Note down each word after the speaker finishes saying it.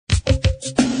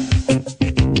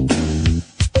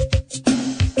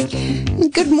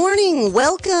Good morning.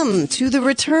 Welcome to the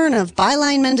return of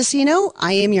Byline Mendocino.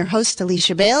 I am your host,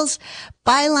 Alicia Bales.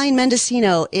 Byline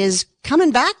Mendocino is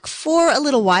coming back for a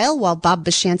little while Bob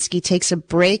Bashansky takes a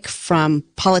break from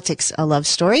Politics, a Love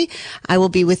Story. I will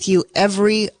be with you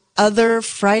every other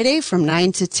Friday from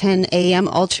 9 to 10 a.m.,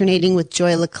 alternating with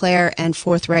Joy LeClaire and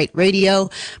Forthright Radio,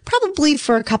 probably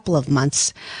for a couple of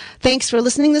months. Thanks for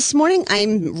listening this morning.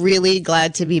 I'm really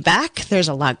glad to be back. There's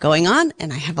a lot going on,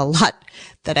 and I have a lot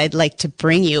that I'd like to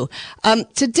bring you.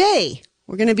 Today,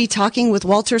 we're going to be talking with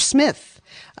Walter Smith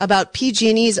about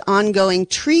PG&E's ongoing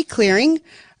tree clearing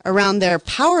around their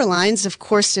power lines. Of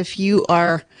course, if you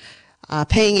are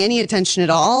paying any attention at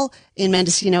all in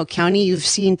Mendocino County, you've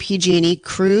seen PG&E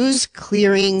crews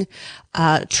clearing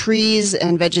trees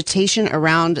and vegetation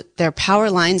around their power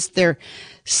lines.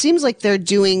 Seems like they're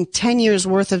doing 10 years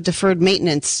worth of deferred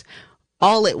maintenance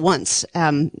all at once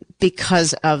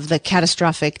because of the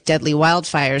catastrophic deadly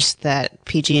wildfires that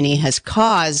PG&E has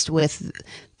caused with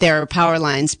their power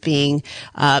lines being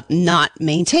not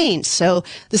maintained. So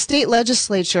the state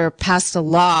legislature passed a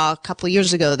law a couple of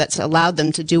years ago that's allowed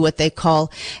them to do what they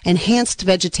call Enhanced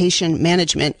Vegetation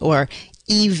Management, or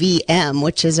EVM,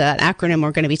 which is an acronym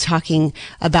we're going to be talking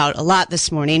about a lot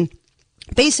this morning.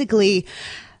 Basically,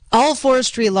 all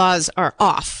forestry laws are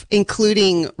off,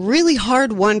 including really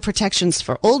hard-won protections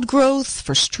for old growth,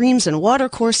 for streams and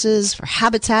watercourses, for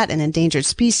habitat and endangered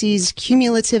species,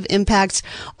 cumulative impacts.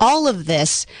 All of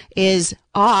this is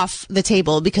off the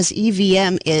table because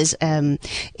EVM is an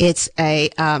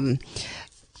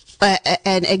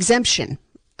exemption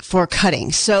for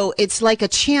cutting. So it's like a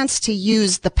chance to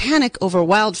use the panic over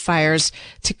wildfires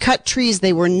to cut trees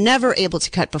they were never able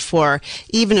to cut before,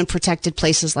 even in protected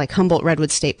places like Humboldt-Redwood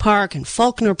State Park and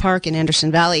Faulkner Park in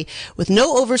Anderson Valley, with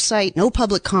no oversight, no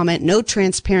public comment, no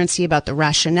transparency about the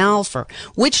rationale for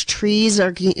which trees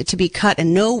are to be cut,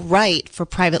 and no right for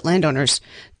private landowners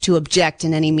to object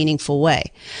in any meaningful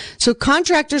way. So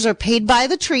contractors are paid by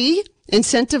the tree,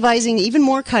 incentivizing even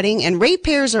more cutting, and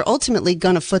ratepayers are ultimately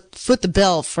going to foot the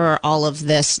bill for all of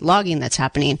this logging that's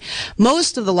happening.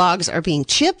 Most of the logs are being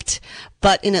chipped,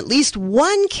 but in at least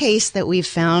one case that we've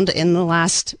found in the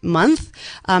last month,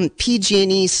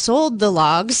 PG&E sold the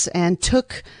logs and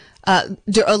took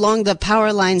along the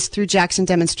power lines through Jackson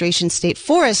Demonstration State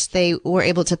Forest. They were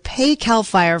able to pay CAL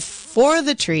FIRE for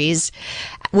the trees,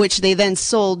 which they then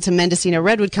sold to Mendocino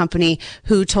Redwood Company,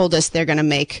 who told us they're going to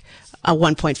make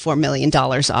 $1.4 million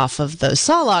off of those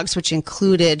saw logs, which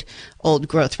included old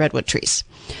growth redwood trees.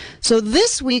 So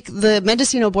this week, the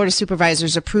Mendocino Board of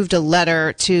Supervisors approved a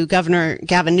letter to Governor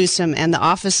Gavin Newsom and the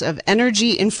Office of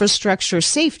Energy Infrastructure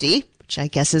Safety, which I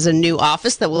guess is a new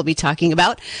office that we'll be talking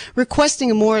about, requesting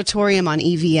a moratorium on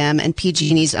EVM and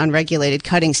PG&E's unregulated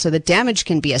cutting so the damage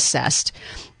can be assessed.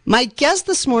 My guest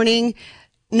this morning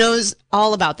knows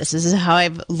all about this. This is how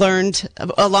I've learned,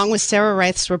 along with Sarah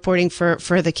Reith's reporting for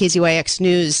the KZYX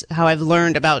News, how I've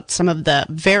learned about some of the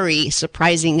very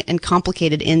surprising and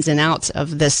complicated ins and outs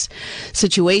of this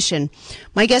situation.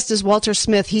 My guest is Walter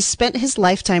Smith. He's spent his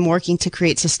lifetime working to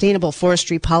create sustainable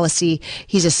forestry policy.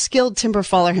 He's a skilled timber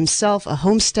faller himself, a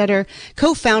homesteader,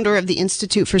 co-founder of the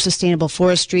Institute for Sustainable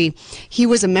Forestry. He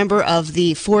was a member of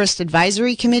the Forest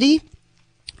Advisory Committee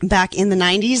back in the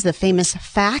 90s, the famous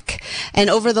FAC.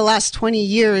 And over the last 20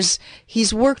 years,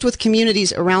 he's worked with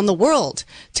communities around the world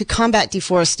to combat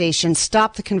deforestation,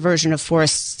 stop the conversion of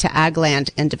forests to ag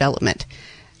land and development,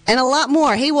 and a lot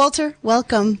more. Hey, Walter,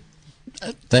 welcome.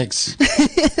 Thanks.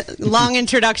 Long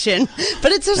introduction,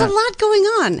 but there's a lot going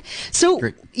on. So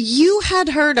Great. You had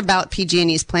heard about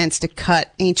PG&E's plans to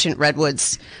cut ancient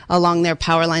redwoods along their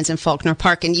power lines in Faulkner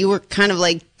Park, and you were kind of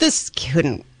like, this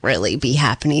couldn't really be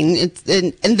happening.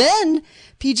 And then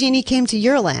PG&E came to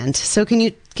your land. So can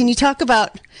you talk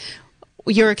about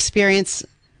your experience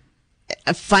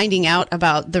of finding out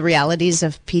about the realities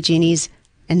of PG&E's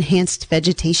enhanced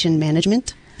vegetation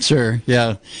management? Sure.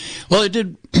 Yeah. Well, it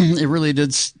really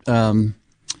did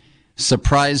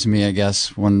surprise me, I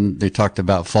guess, when they talked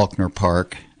about Faulkner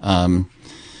Park.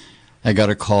 I got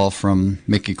a call from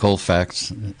Mickey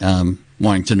Colfax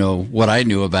wanting to know what I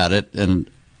knew about it, and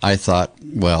I thought,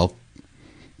 well,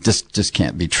 this just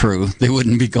can't be true. They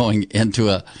wouldn't be going into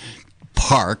a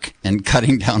park and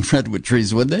cutting down redwood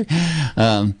trees, would they?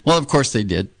 Well, of course they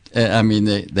did. I mean,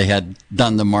 they had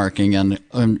done the marking,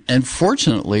 and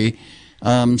fortunately,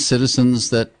 citizens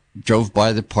that drove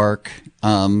by the park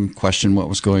questioned what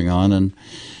was going on,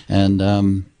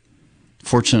 and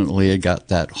fortunately, it got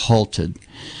that halted.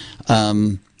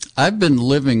 I've been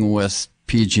living with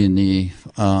PG&E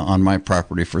on my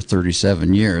property for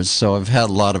 37 years, so I've had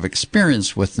a lot of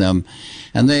experience with them,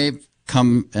 and they've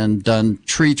come and done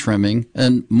tree trimming,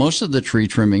 and most of the tree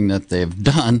trimming that they've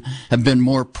done have been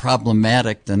more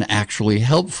problematic than actually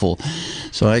helpful.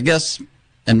 So I guess,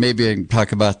 and maybe I can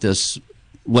talk about this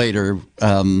later,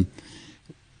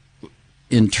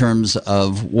 in terms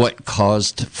of what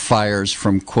caused fires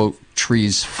from, quote,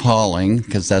 trees falling,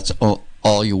 because that's all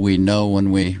we know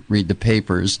when we read the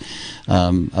papers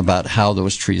about how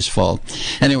those trees fall.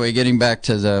 Anyway, getting back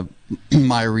to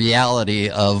my reality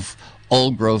of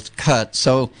old growth cut.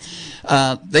 So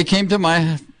they came to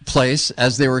my place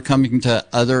as they were coming to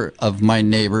other of my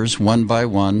neighbors one by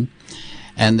one,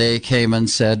 and they came and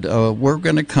said, we're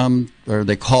going to come, or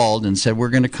they called and said, we're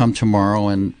going to come tomorrow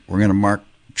and we're going to mark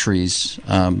trees,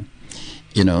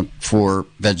 for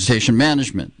vegetation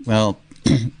management. Well,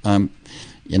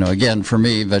 again, for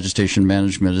me, vegetation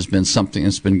management has been something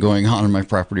that's been going on my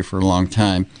property for a long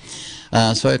time.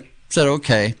 So I said,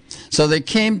 okay. So they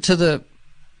came to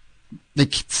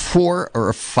 4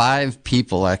 or 5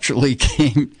 people actually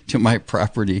came to my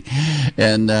property,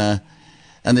 and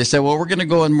they said, well, we're going to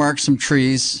go and mark some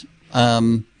trees.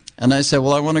 And I said,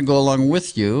 well, I want to go along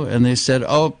with you. And they said,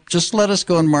 oh, just let us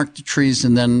go and mark the trees,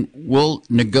 and then we'll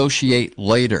negotiate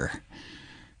later.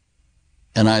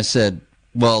 And I said,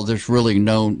 well, there's really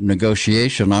no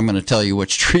negotiation. I'm going to tell you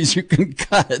which trees you can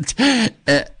cut.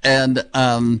 And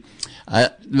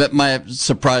that might have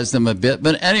surprised them a bit.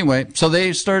 But anyway, so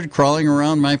they started crawling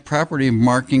around my property,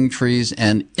 marking trees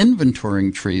and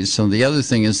inventorying trees. So the other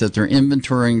thing is that they're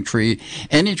inventorying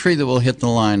any tree that will hit the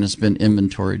line has been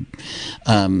inventoried.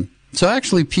 So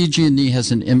actually, PG&E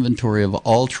has an inventory of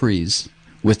all trees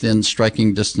within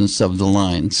striking distance of the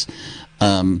lines.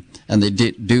 And they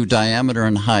do diameter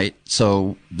and height,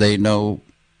 so they know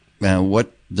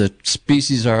what the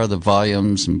species are, the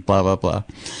volumes, and blah, blah, blah.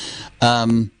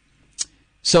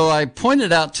 So I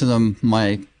pointed out to them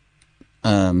my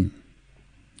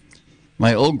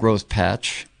old growth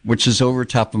patch, which is over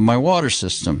top of my water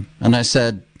system. And I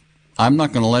said, I'm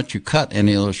not going to let you cut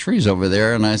any of those trees over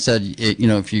there. And I said,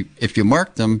 if you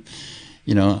mark them,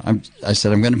 I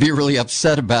said, I'm going to be really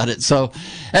upset about it. So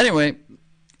anyway,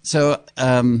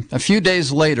 a few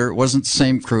days later, it wasn't the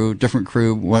same crew, different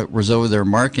crew was over there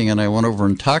marking, and I went over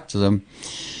and talked to them.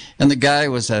 And the guy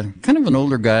was a kind of an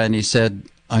older guy, and I said,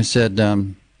 I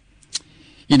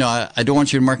don't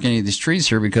want you to mark any of these trees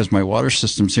here because my water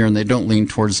system's here and they don't lean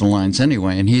towards the lines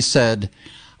anyway. And he said,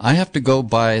 I have to go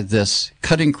by this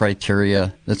cutting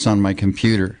criteria that's on my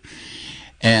computer.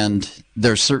 And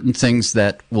there's certain things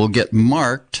that will get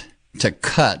marked to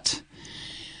cut,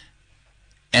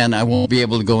 and I won't be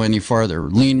able to go any farther.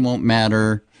 Lean won't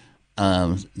matter.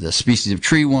 The species of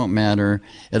tree won't matter.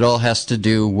 It all has to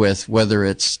do with whether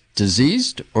it's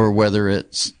diseased or whether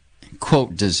it's,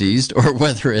 quote, diseased, or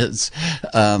whether it's,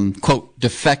 quote,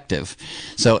 defective.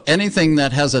 So anything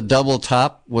that has a double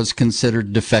top was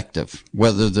considered defective,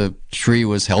 whether the tree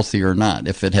was healthy or not.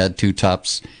 If it had 2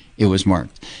 tops, it was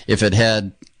marked. If it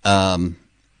had conch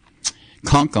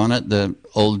on it, the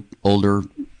older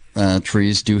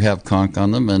trees do have conch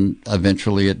on them, and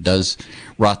eventually it does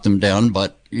rot them down,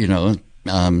 but,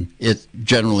 it's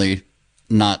generally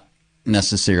not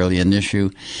necessarily an issue.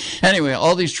 Anyway,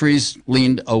 all these trees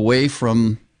leaned away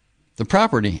from the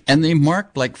property, and they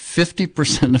marked like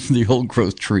 50% of the old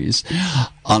growth trees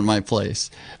on my place,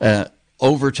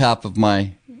 over top of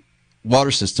my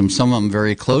water system, some of them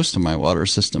very close to my water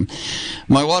system.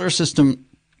 My water system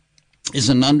is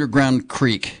an underground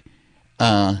creek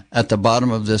at the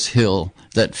bottom of this hill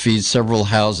that feeds several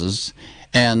houses,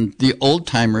 and the old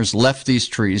timers left these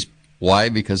trees. Why?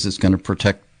 Because it's going to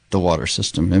protect the water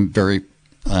system, and very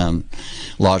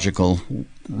logical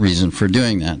reason for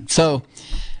doing that. So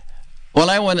when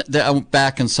I went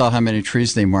back and saw how many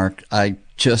trees they marked, I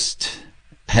just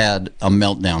had a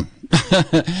meltdown.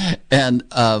 And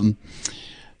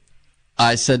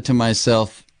I said to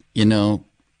myself, you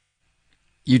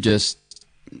just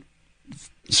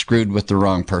screwed with the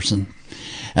wrong person.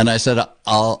 And I said,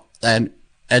 and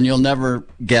you'll never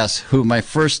guess who my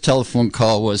first telephone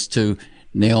call was to.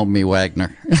 Naomi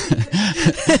Wagner.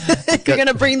 You're going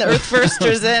to bring the earth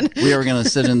firsters in. We were going to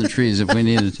sit in the trees if we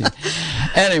needed to.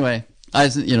 Anyway,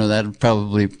 that would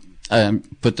probably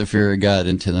put the fear of God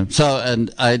into them. So,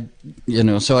 and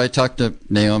so I talked to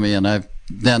Naomi, and I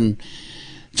then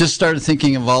just started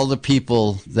thinking of all the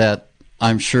people that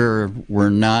I'm sure were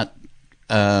not,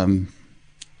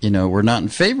 were not in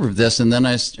favor of this. And then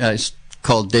I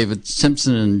called David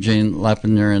Simpson and Jane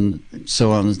Lapiner and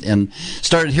so on, and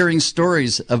started hearing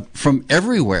stories from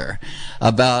everywhere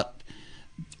about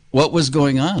what was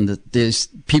going on, that these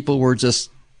people were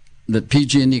just that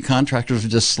PG&E contractors were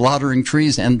just slaughtering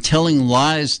trees and telling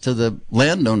lies to the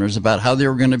landowners about how they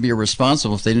were going to be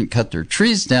responsible if they didn't cut their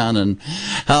trees down, and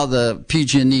how the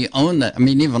PG&E owned that. I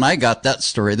mean, even I got that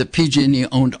story, that PG&E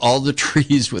owned all the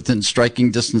trees within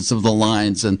striking distance of the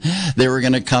lines, and they were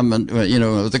going to come and,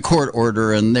 with a court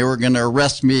order, and they were going to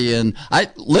arrest me. And I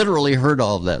literally heard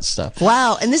all of that stuff.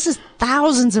 Wow. And this is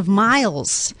thousands of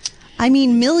miles. I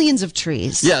mean, millions of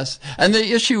trees. Yes. And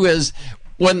the issue is,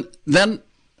 then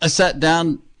I sat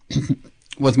down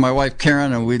with my wife,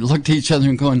 Karen, and we looked at each other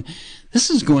and going, this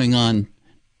is going on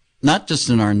not just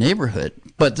in our neighborhood,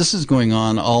 but this is going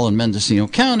on all in Mendocino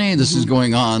County. This is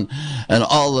going on in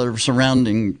all the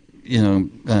surrounding,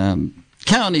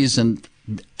 counties, and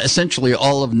essentially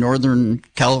all of Northern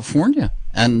California.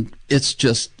 And it's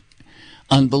just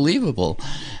unbelievable.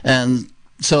 And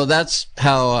so that's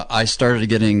how I started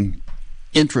getting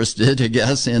interested, I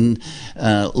guess, in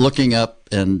looking up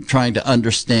and trying to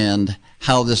understand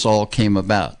how this all came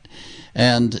about.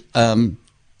 And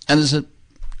as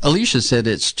Alicia said,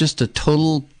 it's just a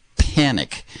total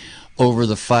panic over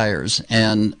the fires.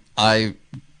 And I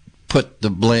put the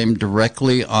blame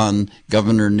directly on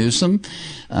Governor Newsom.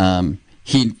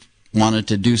 He wanted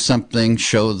to do something,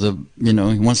 he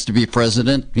wants to be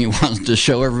president. He wanted to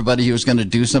show everybody he was going to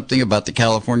do something about the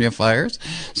California fires.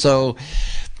 So,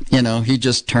 he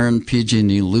just turned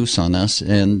PG&E loose on us,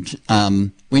 and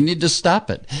we need to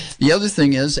stop it. The other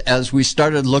thing is, as we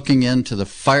started looking into the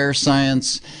fire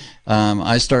science,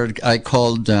 I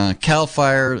called CAL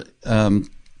FIRE,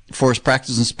 forest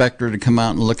practice inspector, to come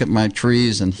out and look at my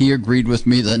trees, and he agreed with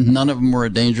me that none of them were a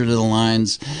danger to the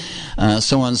lines,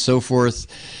 so on and so forth.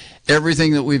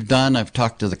 Everything that we've done, I've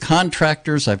talked to the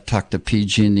contractors, I've talked to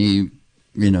PG&E,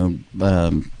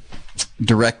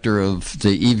 director of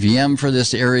the EVM for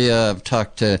this area. I've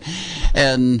talked to,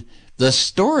 and the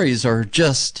stories are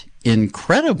just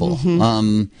incredible.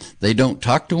 They don't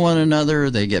talk to one another.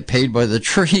 They get paid by the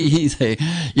tree.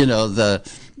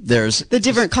 There's the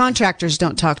different contractors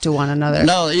don't talk to one another.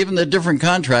 No, even the different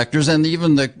contractors, and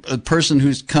even the person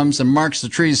who comes and marks the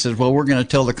trees says, well, we're going to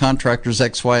tell the contractors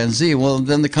X, Y, and Z. Well,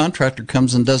 then the contractor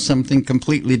comes and does something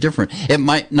completely different. It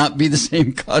might not be the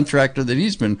same contractor that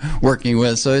he's been working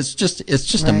with. So it's just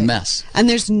right. A mess. And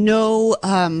there's no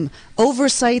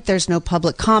oversight. There's no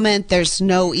public comment. There's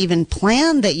no even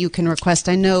plan that you can request.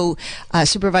 I know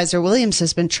Supervisor Williams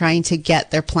has been trying to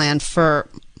get their plan for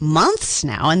months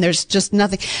now, and there's just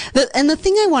nothing. And the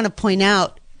thing I want to point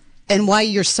out, and why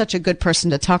you're such a good person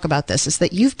to talk about this, is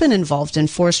that you've been involved in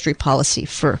forestry policy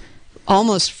for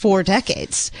almost 4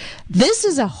 decades. This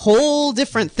is a whole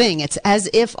different thing. It's as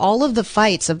if all of the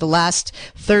fights of the last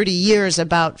 30 years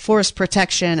about forest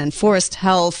protection and forest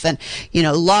health and,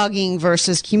 logging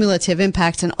versus cumulative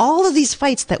impact, and all of these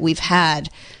fights that we've had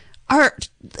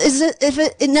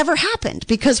it never happened,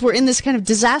 because we're in this kind of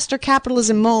disaster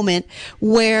capitalism moment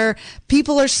where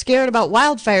people are scared about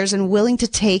wildfires and willing to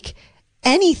take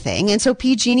anything. And so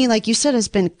PG&E, like you said, has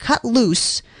been cut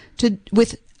loose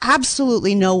with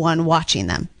absolutely no one watching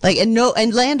them.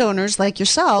 And landowners like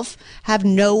yourself have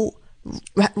no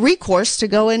recourse to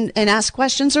go and ask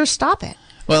questions or stop it.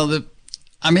 Well,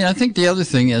 I think the other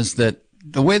thing is that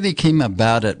the way they came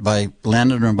about it by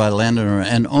landowner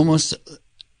and almost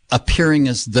appearing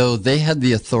as though they had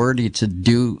the authority to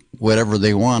do whatever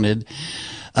they wanted,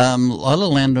 a lot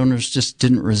of landowners just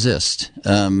didn't resist.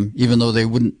 Even though they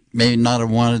may not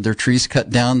have wanted their trees cut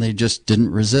down, they just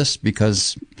didn't resist,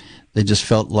 because they just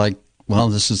felt like, well,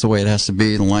 this is the way it has to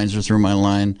be. The lines are through my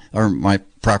line or my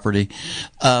property.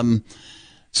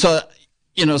 So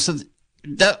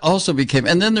that also became,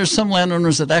 and then there's some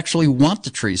landowners that actually want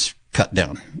the trees cut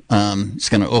down. It's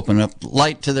going to open up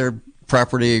light to their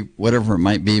property, whatever it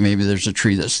might be. Maybe there's a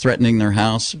tree that's threatening their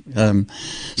house,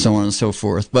 so on and so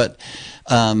forth. But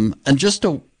and just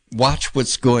to watch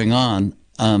what's going on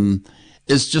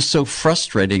is just so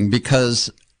frustrating, because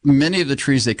many of the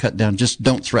trees they cut down just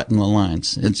don't threaten the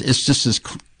lines. It's just as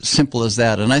simple as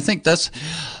that. And I think that's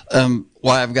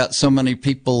why I've got so many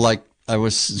people, like I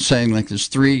was saying, like there's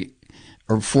 3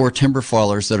 or 4 timber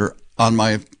fallers that are on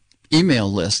my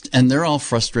email list, and they're all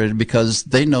frustrated because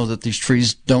they know that these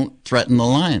trees don't threaten the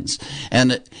lines,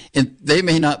 and they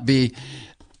may not be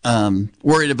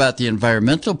worried about the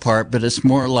environmental part, but it's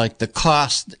more like the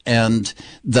cost and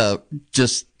the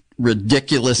just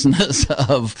ridiculousness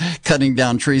of cutting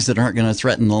down trees that aren't going to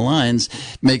threaten the lines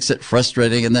makes it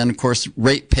frustrating. And then, of course,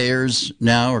 ratepayers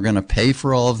now are going to pay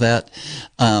for all of that.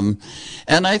 And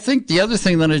I think the other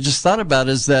thing that I just thought about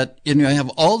is that, I have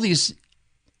all these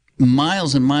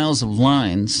miles and miles of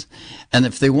lines, and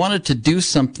if they wanted to do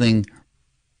something,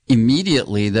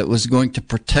 immediately that was going to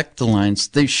protect the lines.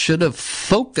 They should have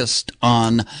focused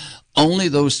on only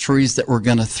those trees that were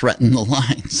going to threaten the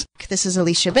lines. This is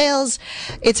Alicia Bales.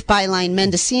 It's Byline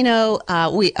Mendocino.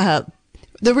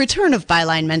 The return of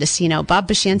Byline Mendocino. Bob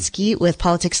Bashansky with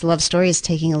Politics Love Story is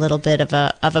taking a little bit of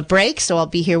a break, so I'll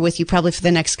be here with you probably for the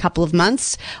next couple of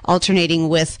months, alternating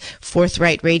with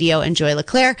Forthright Radio and Joy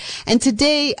LeClaire. And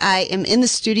today I am in the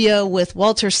studio with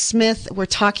Walter Smith. We're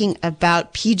talking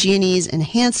about PG&E's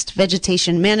enhanced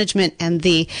vegetation management and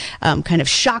the kind of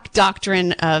shock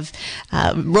doctrine of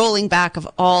rolling back of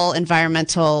all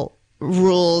environmental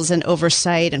rules and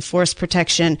oversight and forest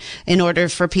protection in order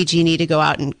for PG&E to go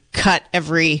out and cut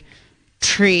every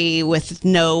tree with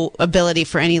no ability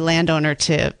for any landowner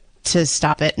to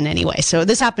stop it in any way. So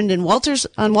this happened on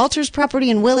Walter's property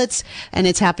in Willits, and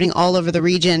it's happening all over the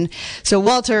region. So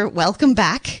Walter, welcome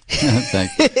back.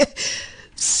 Thank you.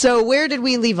 So where did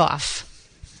we leave off?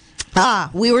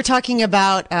 We were talking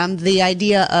about the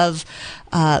idea of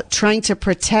trying to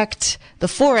protect the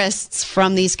forests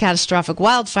from these catastrophic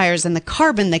wildfires and the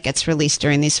carbon that gets released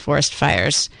during these forest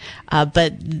fires.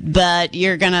 But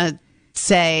you're going to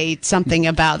say something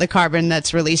about the carbon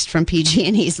that's released from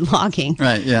PG&E's logging.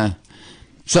 Right, yeah.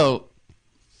 So,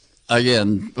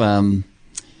 again, a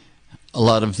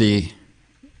lot of the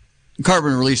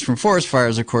carbon released from forest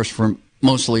fires, of course,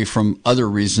 mostly from other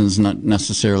reasons, not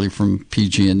necessarily from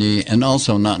PG&E, and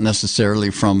also not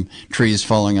necessarily from trees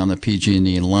falling on the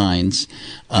PG&E lines.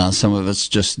 Some of it's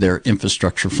just their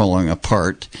infrastructure falling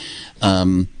apart,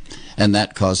 and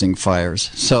that causing fires.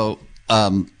 So,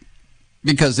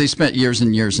 because they spent years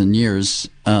and years and years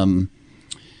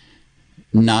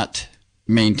not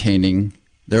maintaining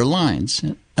their lines.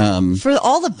 For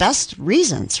all the best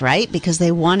reasons, right? Because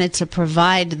they wanted to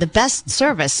provide the best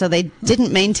service, so they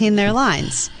didn't maintain their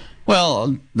lines.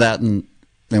 Well, that, and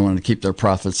they wanted to keep their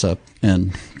profits up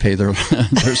and pay their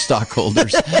their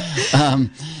stockholders.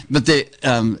 But they,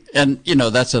 and you know,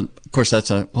 that's of course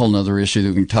that's a whole other issue that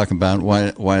we can talk about.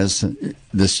 Why is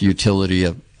this utility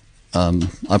a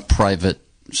private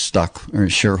stock or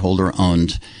shareholder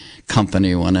owned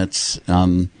company when it's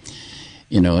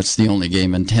it's the only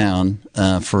game in town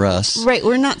for us. Right.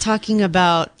 We're not talking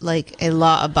about like a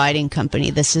law-abiding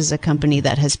company. This is a company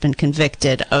that has been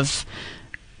convicted of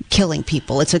killing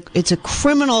people. It's a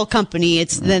criminal company.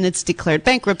 Then it's declared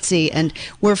bankruptcy, and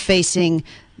we're facing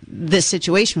this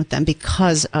situation with them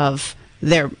because of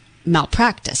their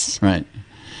malpractice. Right.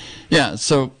 Yeah.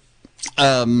 So,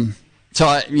 again,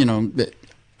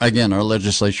 our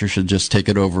legislature should just take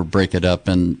it over, break it up,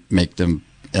 and make them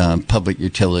public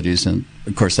utilities. And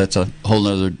of course that's a whole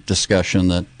other discussion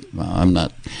that I'm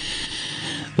not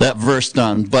that versed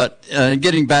on. But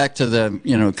getting back to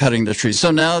the cutting the trees, so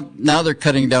now they're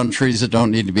cutting down trees that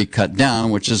don't need to be cut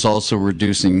down, which is also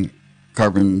reducing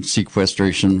carbon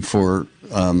sequestration for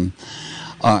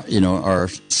our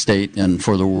state and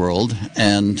for the world,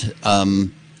 and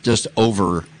just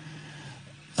overcutting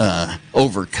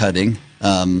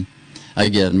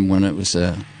again when it was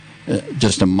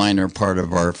just a minor part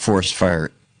of our forest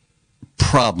fire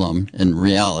problem in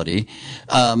reality.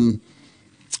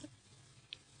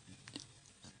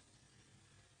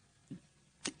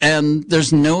 And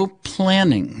there's no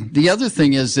planning. The other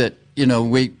thing is that,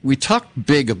 we talk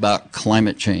big about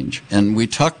climate change, and we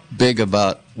talk big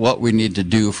about what we need to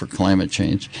do for climate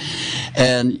change.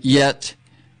 And yet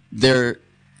there,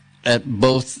 at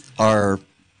both our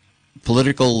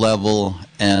political level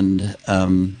and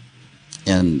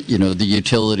the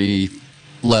utility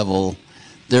level,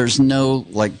 there's no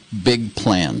big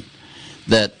plan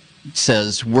that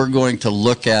says we're going to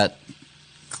look at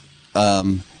all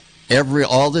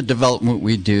the development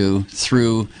we do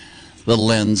through the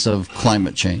lens of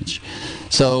climate change.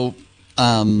 So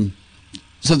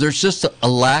there's just a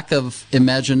lack of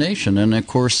imagination, and of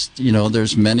course,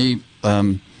 there's many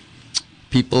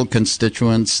people,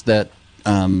 constituents that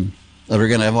are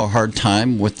going to have a hard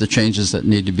time with the changes that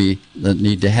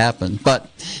need to happen. But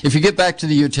if you get back to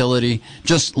the utility,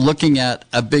 just looking at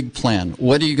a big plan,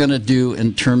 what are you going to do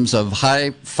in terms of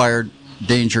high fire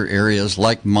danger areas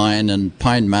like mine and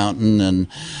Pine Mountain and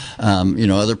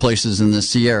other places in the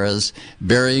Sierras,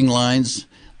 burying lines,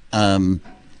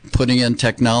 putting in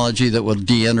technology that will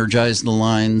de-energize the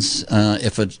lines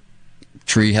if a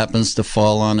tree happens to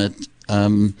fall on it,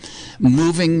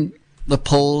 moving the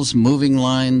poles, moving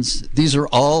lines. These are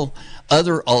all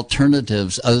other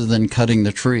alternatives other than cutting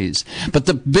the trees. But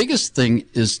the biggest thing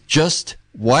is just,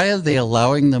 why are they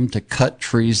allowing them to cut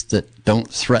trees that don't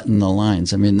threaten the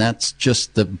lines? I mean, that's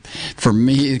just for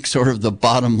me, sort of the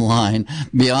bottom line,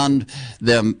 beyond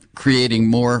them creating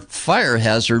more fire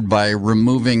hazard by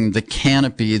removing the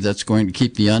canopy that's going to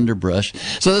keep the underbrush.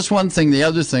 So that's one thing. The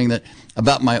other thing that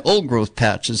about my old growth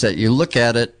patch is that you look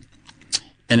at it,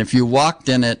 and if you walked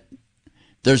in it,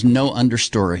 there's no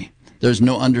understory. There's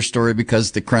no understory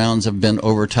because the crowns have been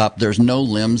overtopped. There's no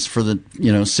limbs for the,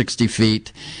 60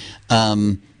 feet.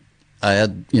 I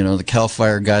had, the CAL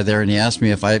FIRE guy there, and he asked me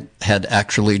if I had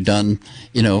actually done,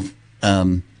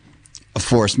 a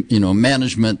forest,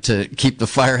 management to keep the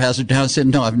fire hazard down. I said,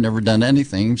 no, I've never done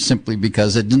anything, simply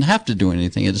because it didn't have to do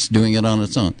anything. It's doing it on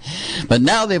its own. But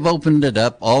now they've opened it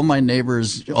up. All my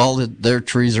neighbors, their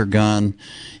trees are gone.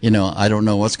 I don't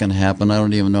know what's going to happen. I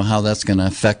don't even know how that's going to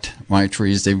affect my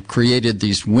trees. They've created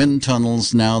these wind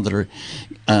tunnels now that are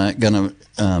going to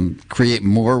create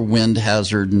more wind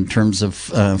hazard in terms of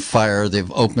fire.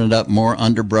 They've opened it up. More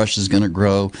underbrush is going to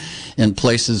grow in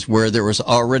places where there was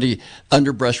already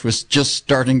underbrush was just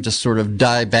starting to sort of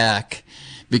die back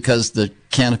because the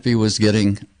canopy was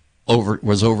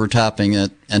overtopping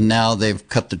it, and now they've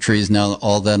cut the trees. Now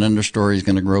all that understory is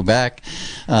going to grow back.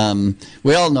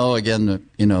 We all know, again, that,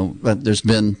 but there's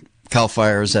been CAL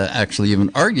FIRE's actually even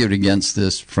argued against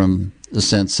this from the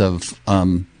sense of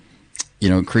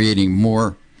creating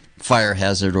more fire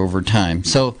hazard over time.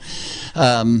 So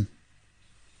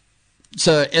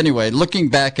anyway, looking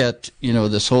back at,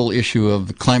 this whole issue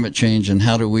of climate change and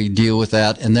how do we deal with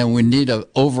that, and then we need an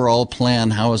overall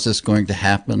plan. How is this going to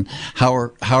happen? How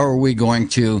are we going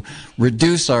to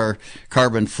reduce our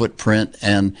carbon footprint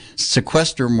and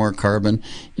sequester more carbon?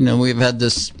 We've had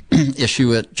this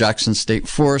issue at Jackson State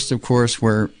Forest, of course,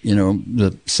 where,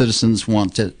 the citizens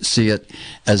want to see it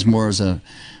as more as a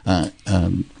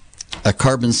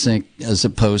carbon sink as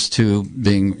opposed to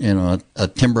being, a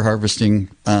timber harvesting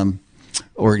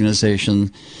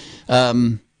organization.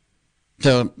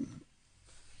 So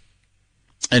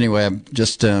anyway, I'm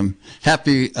just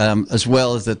happy as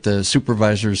well as that the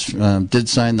supervisors did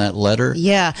sign that letter.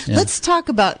 Yeah. Let's talk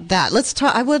about that.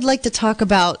 I would like to talk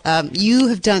about, you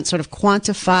have done sort of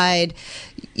quantified,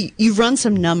 you've run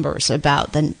some numbers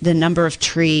about the number of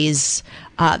trees,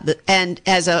 and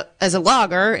as a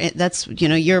logger, that's,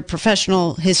 your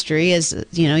professional history as,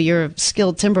 you're a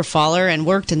skilled timber faller and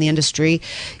worked in the industry.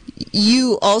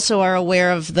 You also are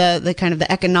aware of the kind of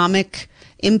the economic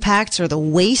impacts or the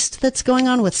waste that's going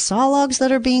on with saw logs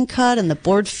that are being cut and the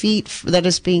board feet that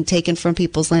is being taken from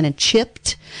people's land and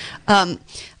chipped.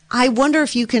 I wonder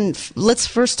if you can, let's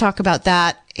first talk about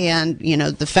that and,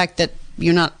 the fact that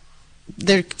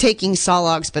they're taking saw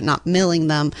logs but not milling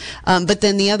them. But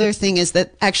then the other thing is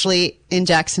that actually in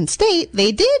Jackson State,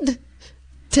 they did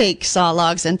take saw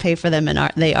logs and pay for them, and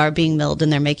they are being milled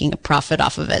and they're making a profit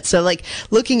off of it. So like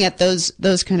looking at those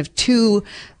kind of two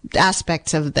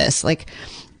aspects of this, like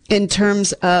in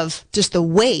terms of just the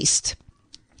waste,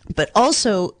 but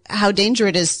also how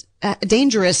dangerous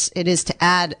it is to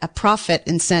add a profit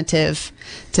incentive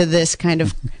to this kind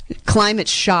of climate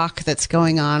shock that's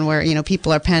going on, where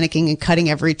people are panicking and cutting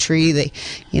every tree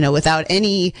without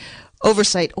any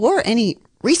oversight or any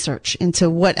research into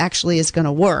what actually is going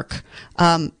to work,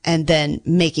 and then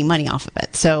making money off of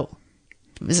it. So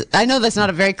I know that's not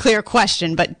a very clear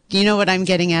question, but you know what I'm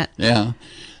getting at? Yeah.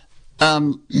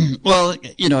 Well,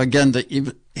 again,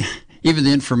 even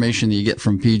the information that you get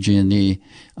from PG&E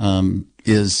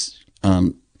is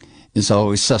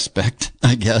always suspect,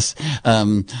 I guess.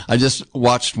 I just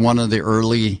watched one of the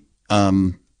early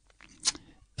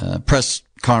press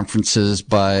conferences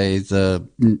by the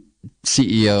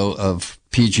CEO of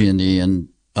PG&E, and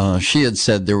she had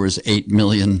said there was 8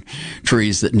 million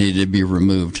trees that needed to be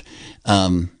removed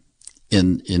in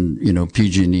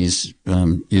PG&E's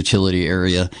utility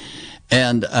area.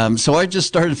 And so I just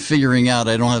started figuring out,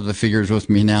 I don't have the figures with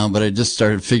me now, but I just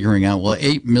started figuring out, well,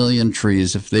 8 million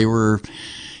trees, if they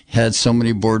had so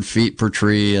many board feet per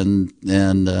tree, and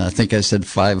I think I said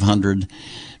 500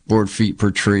 board feet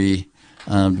per tree,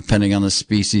 depending on the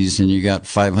species, and you got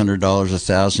 $500 a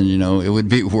thousand, it would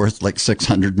be worth like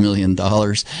 $600 million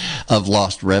of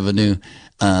lost revenue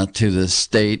to the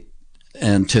state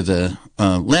and to the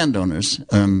landowners.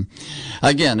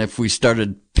 Again, if we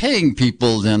started paying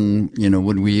people, then,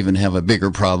 would we even have a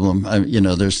bigger problem?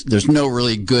 There's no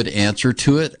really good answer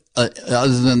to it.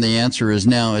 Other than the answer is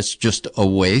now it's just a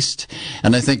waste.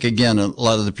 And I think, again, a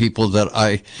lot of the people that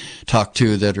I talk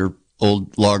to that are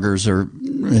old loggers or,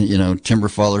 timber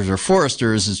fallers or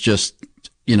foresters is just,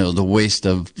 the waste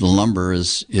of the lumber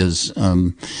is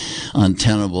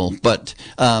untenable. But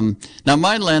now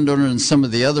my landowner and some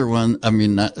of the other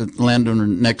landowner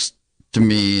next to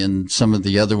me and some of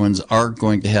the other ones are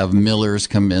going to have millers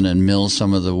come in and mill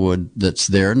some of the wood that's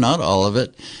there. Not all of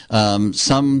it.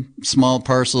 Some small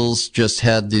parcels just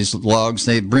had these logs.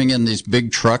 They bring in these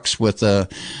big trucks with a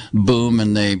boom,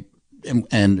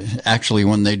 and actually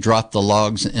when they drop the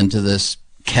logs into this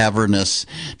cavernous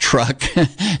truck,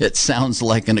 it sounds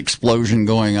like an explosion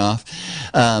going off.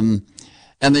 And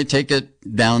they take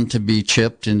it down to be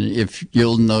chipped. And if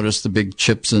you'll notice the big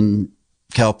chips in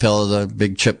Cowpella, the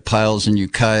big chip piles in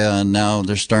Ukiah, and now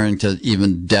they're starting to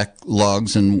even deck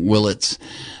logs and willets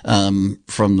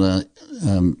from the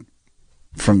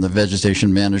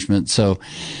vegetation management. So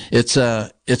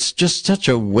it's just such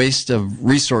a waste of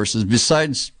resources.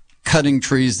 Besides cutting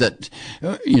trees that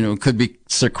could be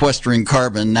sequestering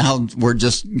carbon, now we're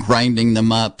just grinding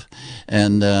them up,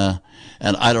 and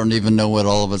I don't even know what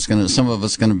all of it's going to. Some of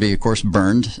it's going to be, of course,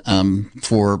 burned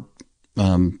for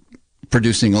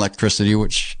producing electricity,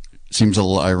 which seems a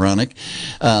little ironic.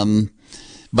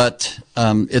 But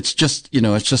it's just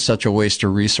such a waste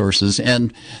of resources.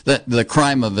 And the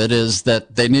crime of it is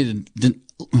that they needed,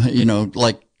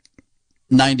 like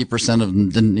 90% of them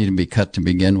didn't need to be cut to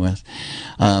begin with.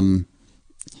 So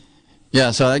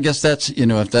I guess that's,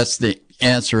 if that's the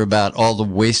answer about all the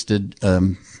wasted,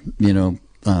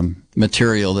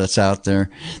 material that's out there.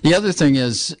 The other thing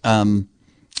is,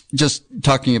 just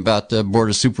talking about the Board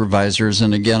of Supervisors,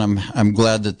 and again, I'm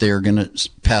glad that they are going to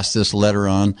pass this letter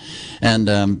on, and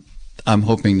I'm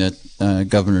hoping that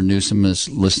Governor Newsom is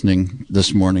listening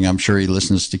this morning. I'm sure he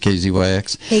listens to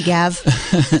KZYX. Hey, Gav.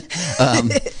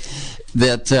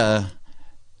 That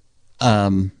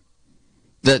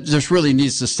this really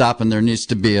needs to stop, and there needs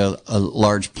to be a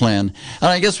large plan. And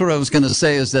I guess what I was going to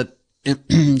say is that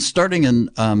starting in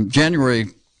January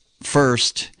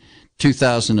 1st,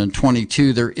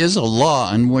 2022, there is a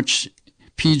law in which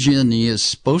PG&E is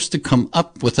supposed to come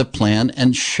up with a plan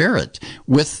and share it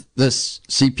with this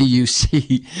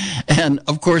CPUC. And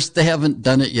of course, they haven't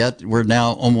done it yet. We're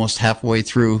now almost halfway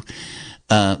through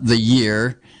the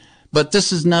year, but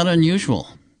this is not unusual.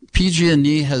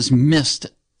 PG&E has missed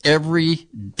every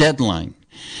deadline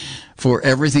for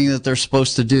everything that they're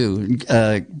supposed to do.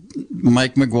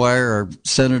 Mike McGuire, our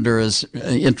senator, has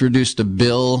introduced a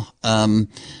bill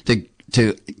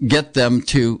to get them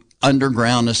to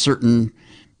underground a certain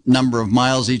number of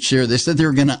miles each year. They said they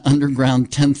were going to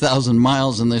underground 10,000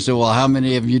 miles, and they said, well, how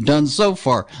many have you done so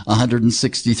far?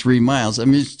 163 miles. I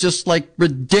mean, it's just like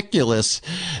ridiculous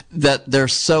that they're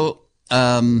so,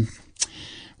 so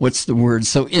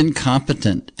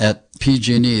incompetent at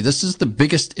PG&E. This is the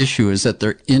biggest issue, is that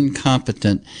they're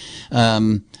incompetent.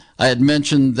 I had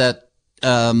mentioned that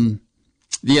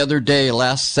the other day,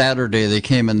 last Saturday, they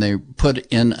came and they put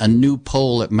in a new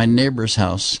pole at my neighbor's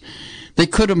house. They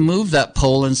could have moved that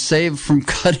pole and saved from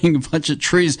cutting a bunch of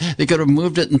trees. They could have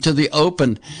moved it into the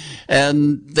open,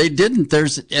 and they didn't.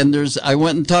 I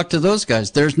went and talked to those guys.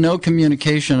 There's no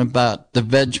communication about the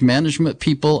veg management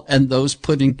people and those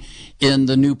putting in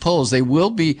the new poles.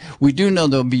 We do know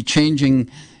they'll be changing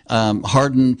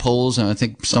hardened poles, and I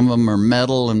think some of them are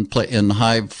metal and in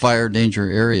high fire danger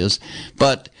areas.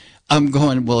 But I'm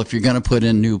going, well, if you're going to put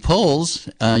in new poles,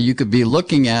 you could be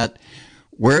looking at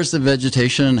where's the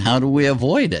vegetation and how do we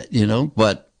avoid it,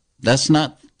 but that's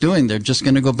not doing. They're just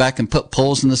going to go back and put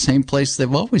poles in the same place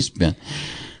they've always been.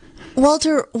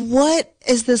 Walter, what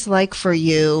is this like for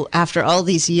you after all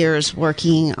these years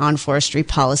working on forestry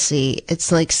policy?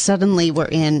 It's like suddenly we're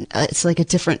in, it's like a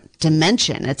different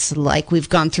dimension. It's like we've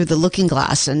gone through the looking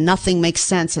glass and nothing makes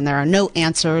sense and there are no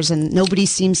answers and nobody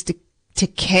seems to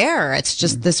care. It's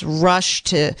just this rush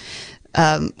to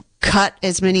cut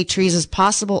as many trees as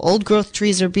possible. Old growth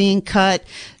trees are being cut.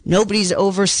 Nobody's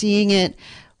overseeing it.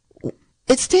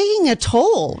 It's taking a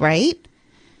toll, right,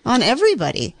 on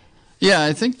everybody. Yeah,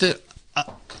 I think that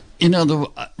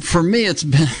for me it's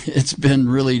been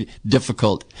really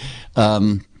difficult,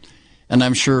 and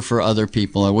I'm sure for other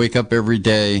people. I wake up every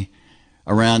day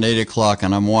around 8 o'clock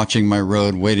and I'm watching my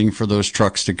road, waiting for those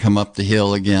trucks to come up the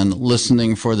hill again,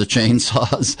 listening for the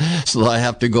chainsaws. So I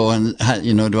have to go and,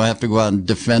 do I have to go out and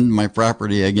defend my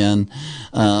property again,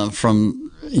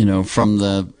 from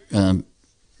the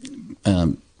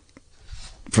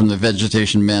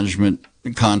vegetation management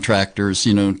contractors,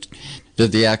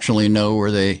 did they actually know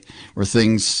were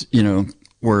things,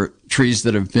 were trees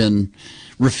that have been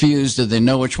refused? Do they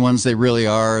know which ones they really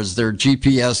are? Is their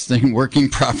GPS thing working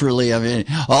properly? I mean,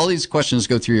 all these questions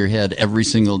go through your head every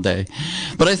single day.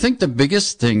 But I think the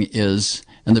biggest thing is,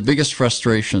 and the biggest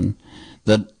frustration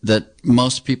that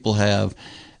most people have,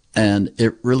 and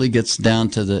it really gets down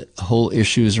to the whole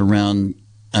issues around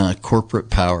corporate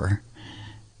power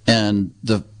and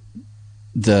the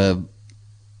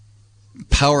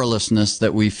powerlessness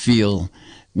that we feel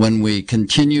when we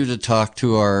continue to talk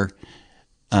to our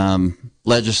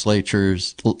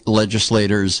legislators,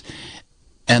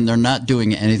 and they're not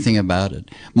doing anything about it.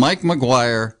 Mike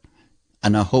McGuire,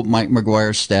 and I hope Mike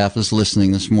McGuire's staff is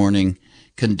listening this morning,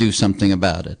 can do something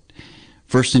about it.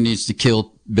 First, he needs to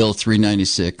kill Bill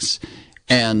 396,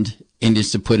 and he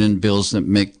needs to put in bills that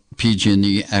make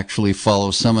PG&E actually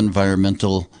follow some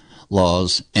environmental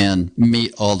laws and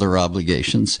meet all their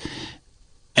obligations.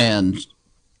 And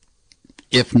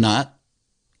if not,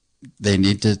 they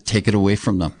need to take it away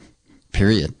from them,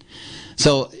 period.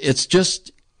 So it's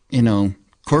just,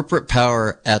 corporate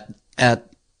power at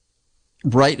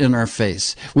right in our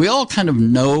face. We all kind of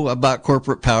know about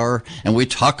corporate power and we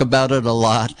talk about it a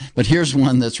lot, but here's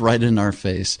one that's right in our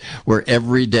face, where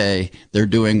every day they're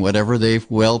doing whatever they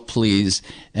well please,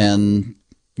 and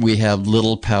we have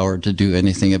little power to do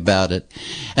anything about it.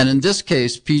 And in this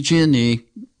case, PG&E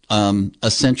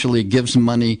essentially gives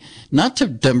money not to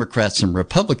Democrats and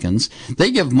Republicans, they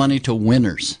give money to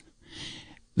winners.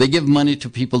 They give money to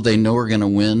people they know are going to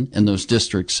win in those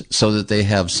districts so that they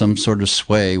have some sort of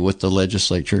sway with the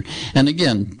legislature. And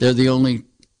again, they're the only,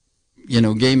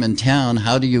 game in town.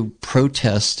 How do you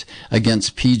protest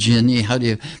against PG&E? How do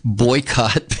you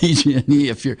boycott PG&E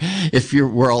if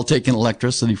we're all taking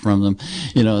electricity from them?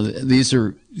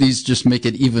 These just make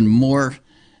it even more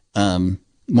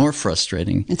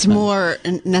frustrating. It's more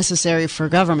necessary for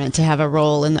government to have a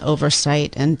role in the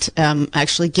oversight and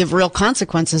actually give real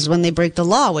consequences when they break the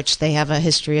law, which they have a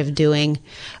history of doing.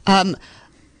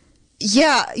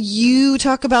 You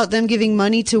talk about them giving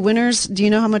money to winners. Do you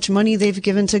know how much money they've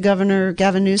given to Governor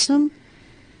Gavin Newsom?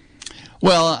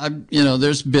 Well,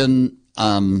 there's been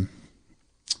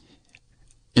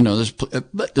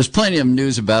there's plenty of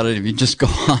news about it if you just go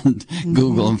on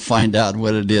Google and find out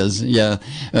what it is. Yeah,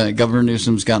 Governor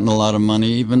Newsom's gotten a lot of money.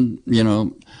 Even,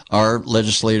 our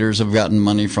legislators have gotten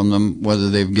money from them, whether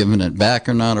they've given it back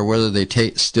or not, or whether they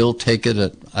still take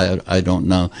it. I don't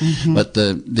know. Mm-hmm. But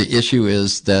the issue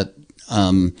is that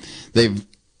they've,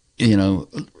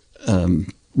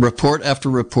 report after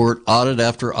report, audit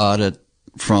after audit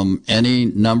from any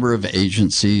number of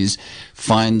agencies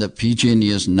find that PG&E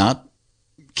is not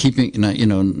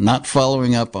not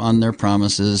following up on their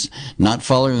promises, not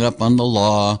following up on the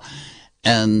law,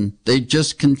 and they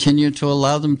just continue to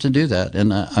allow them to do that.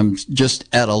 And I'm just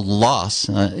at a loss,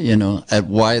 at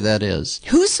why that is.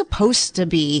 Who's supposed to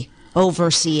be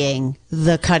overseeing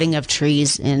the cutting of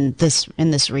trees in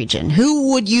this region?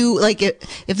 Who would you,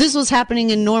 if this was happening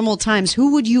in normal times,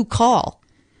 who would you call?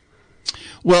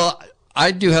 Well,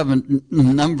 I do have a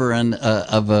number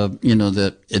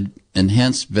the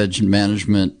enhanced veg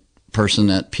management person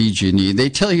at PG&E. They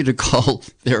tell you to call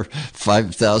their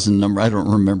 5,000 number. I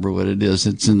don't remember what it is.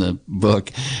 It's in the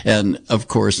book. And of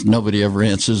course, nobody ever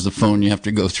answers the phone. You have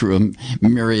to go through a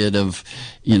myriad of,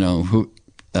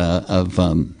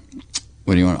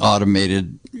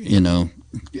 automated,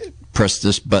 press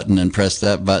this button and press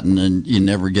that button, and you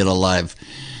never get a live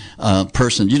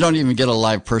person. You don't even get a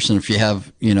live person if you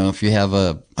have,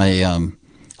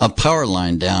 a power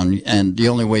line down, and the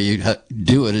only way you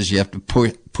do it is you have to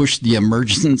push the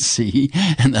emergency,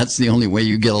 and that's the only way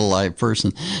you get a live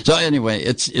person. So anyway,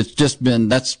 it's just been,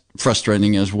 that's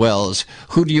frustrating as well, as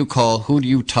who do you call, who do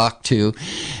you talk to?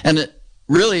 And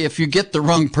really, if you get the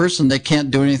wrong person, they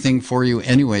can't do anything for you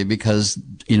anyway, because,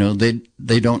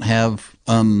 they don't have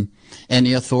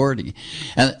any authority.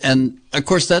 And of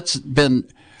course, that's been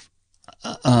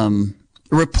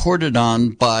reported on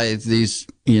by these,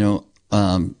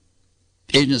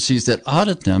 agencies that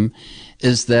audit them,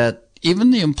 is that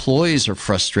even the employees are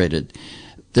frustrated.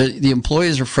 The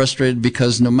employees are frustrated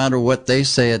because no matter what they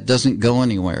say, it doesn't go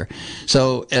anywhere.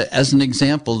 So as an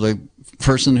example, the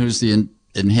person who's the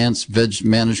enhanced veg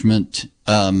management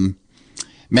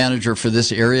manager for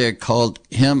this area called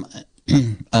him,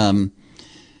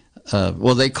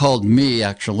 they called me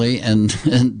actually,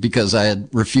 and because I had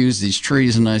refused these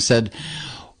trees, and I said,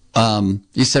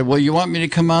 he said, well, you want me to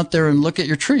come out there and look at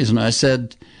your trees? And I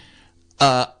said,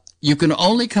 you can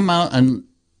only come out and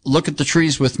look at the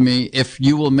trees with me if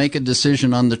you will make a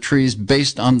decision on the trees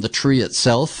based on the tree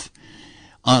itself,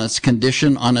 on its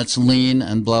condition, on its lean,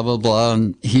 and blah, blah, blah.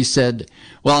 And he said,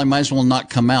 well, I might as well not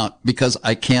come out because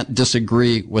I can't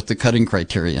disagree with the cutting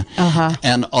criteria. Uh-huh.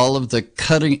 And all of the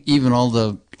cutting, even all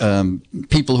the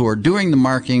people who are doing the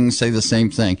marking say the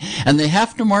same thing. And they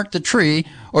have to mark the tree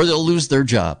or they'll lose their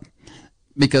job.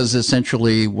 because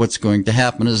essentially what's going to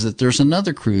happen is that there's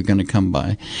another crew going to come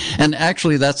by. And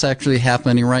actually, that's actually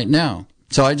happening right now.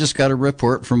 So I just got a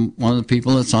report from one of the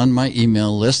people that's on my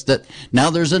email list that now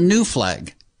there's a new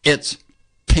flag. It's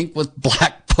pink with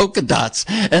black polka dots.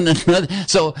 And another,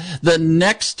 so the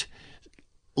next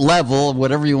level,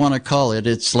 whatever you want to call it,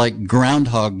 it's like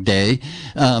Groundhog Day.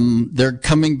 They're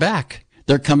coming back.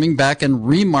 They're coming back and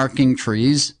remarking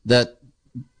trees that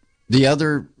the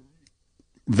other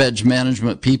veg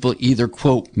management people either,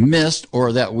 quote, missed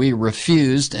or that we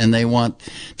refused, and they want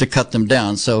to cut them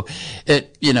down. So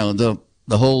it, you know, the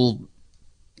whole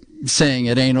saying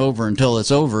it ain't over until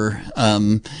it's over.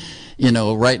 You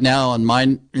know, right now in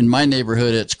my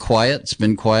neighborhood, it's quiet. It's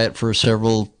been quiet for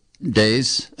several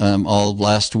days, all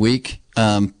last week.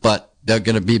 But they're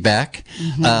going to be back.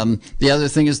 Mm-hmm. The other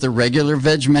thing is the regular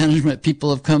veg management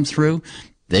people have come through.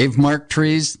 They've marked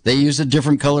trees. They use a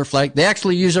different color flag. They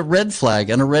actually use a red flag,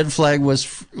 and a red flag was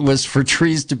for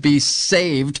trees to be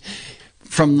saved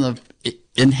from the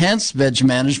enhanced veg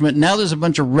management. Now there's a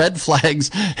bunch of red flags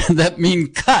that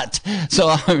mean cut.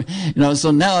 So, you know,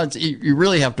 so now you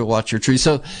really have to watch your trees.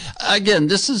 So again,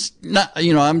 this is not,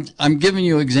 you know, I'm giving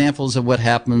you examples of what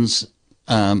happens,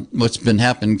 what's been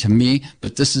happening to me,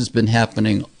 but this has been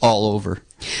happening all over.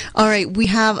 All right, we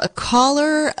have a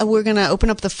caller. We're going to open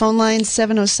up the phone line,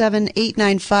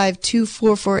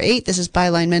 707-895-2448. This is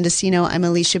Byline Mendocino. I'm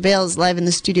Alicia Bales, live in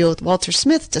the studio with Walter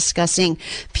Smith, discussing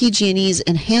PG&E's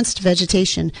enhanced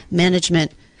vegetation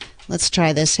management. Let's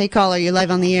try this. Hey, caller, you're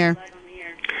live on the air.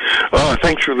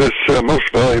 Thanks for this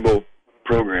most valuable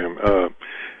program,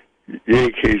 Yay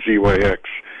KZYX.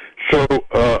 So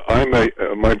I'm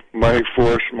my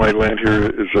forest, my land here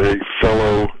is a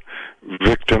fellow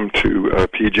victim to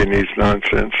PG&E's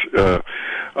nonsense.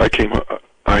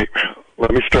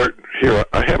 Let me start here.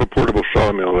 I have a portable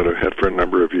sawmill that I've had for a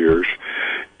number of years,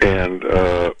 and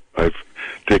I've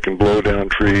taken blow-down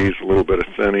trees, a little bit of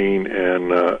thinning,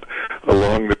 and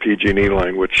along the PG&E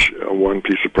line, which one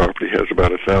piece of property has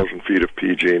about 1,000 feet of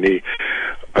PG&E.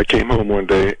 I came home one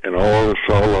day, and all the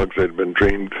saw logs I'd been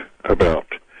dreamed about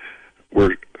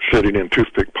were sitting in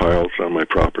toothpick piles on my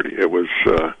property. It was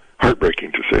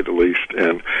heartbreaking, to say the least,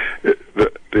 and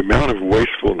the amount of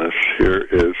wastefulness here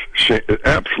is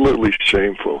absolutely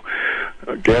shameful.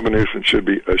 Gavin Newsom should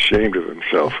be ashamed of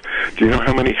himself. Do you know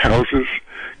how many houses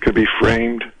could be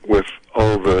framed with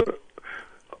all the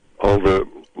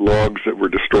logs that were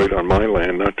destroyed on my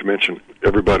land? Not to mention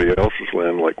everybody else's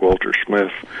land, like Walter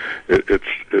Smith.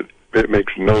 It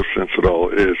makes no sense at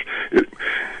all.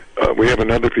 We have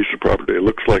another piece of property. It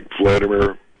looks like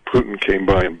Vladimir Putin came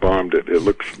by and bombed it. It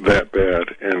looks that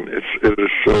bad, and it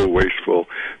is so wasteful.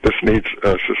 This needs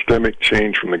a systemic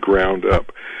change from the ground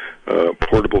up.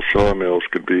 Portable sawmills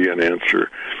could be an answer.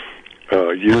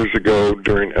 Years ago,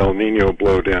 during El Nino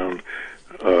blowdown,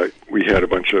 we had a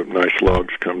bunch of nice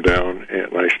logs come down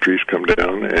and nice trees come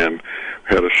down, and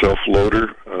had a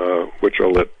self-loader, which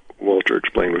I'll let Walter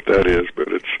explain what that is, but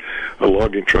it's a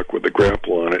logging truck with a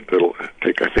grapple on it that'll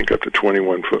take, I think, up to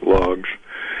 21-foot logs.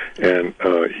 And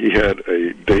he had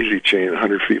a daisy chain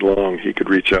 100 feet long. He could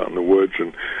reach out in the woods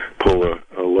and pull a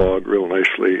log real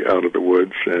nicely out of the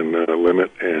woods and limb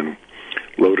it and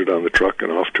load it on the truck and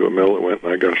off to a mill it went.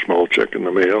 And I got a small check in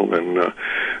the mail, and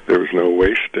there was no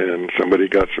waste, and somebody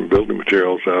got some building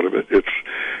materials out of it.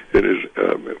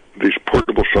 These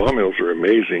portable sawmills are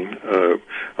amazing.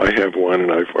 I have one,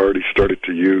 and I've already started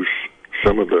to use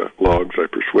some of the logs. I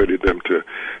persuaded them to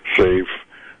save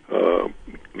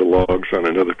the logs on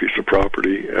another piece of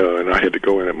property, and I had to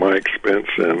go in at my expense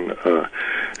and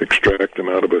extract them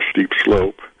out of a steep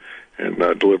slope and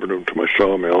deliver them to my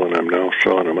sawmill, and I'm now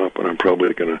sawing them up, and I'm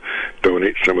probably going to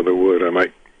donate some of the wood. I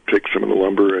might take some of the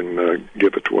lumber and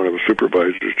give it to one of the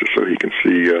supervisors just so he can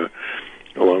see,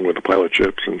 along with a pile of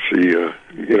chips, and see,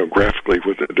 graphically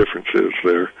what the difference is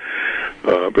there.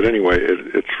 But anyway,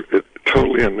 it's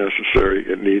totally unnecessary.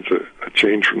 It needs a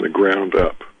change from the ground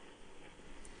up.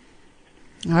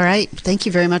 All right. Thank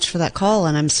you very much for that call,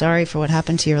 and I'm sorry for what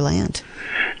happened to your land.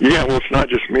 Yeah, well, it's not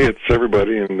just me; it's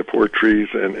everybody, and the poor trees.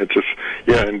 And it's just,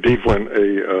 yeah, indeed, when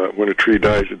a tree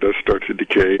dies, it does start to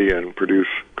decay and produce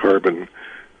carbon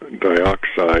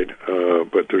dioxide,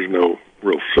 but there's no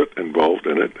real soot involved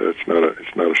in it. It's not a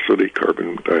sooty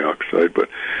carbon dioxide. But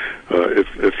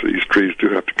if these trees do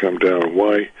have to come down,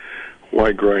 why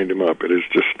grind them up? It is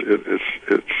just it's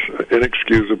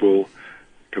inexcusable.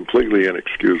 Completely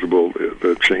inexcusable.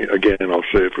 The change, again, I'll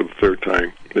say it for the third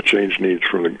time. The change needs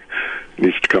to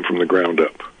come from the ground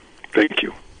up. Thank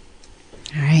you.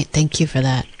 All right, thank you for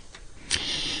that.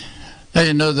 Now,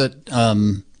 you know that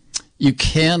you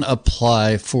can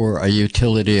apply for a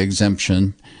utility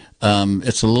exemption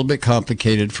It's a little bit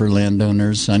complicated for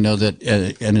landowners. I know that,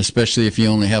 and especially if you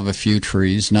only have a few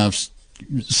trees. Now,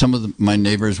 some of my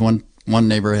neighbors, one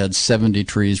neighbor had 70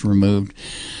 trees removed.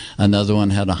 Another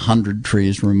one had 100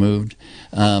 trees removed.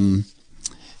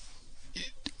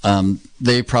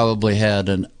 They probably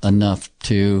had enough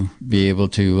to be able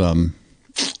to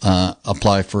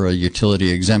apply for a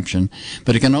utility exemption,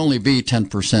 but it can only be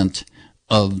 10%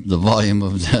 of the volume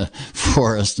of the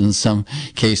forest. In some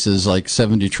cases, like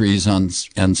 70 trees on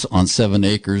 7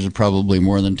 acres, probably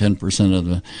more than 10% of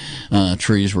the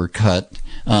trees were cut.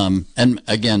 And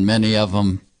again, many of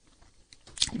them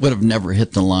would have never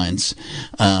hit the lines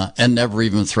and never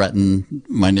even threatened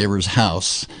my neighbor's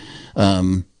house.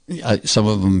 Some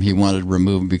of them he wanted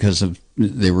removed because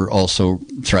they were also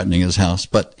threatening his house.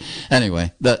 But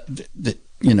anyway,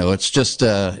 it's just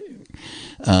a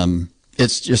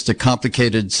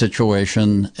complicated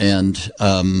situation, and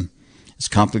it's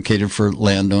complicated for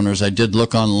landowners. I did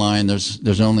look online.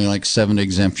 There's only like 7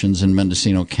 exemptions in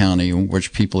Mendocino County,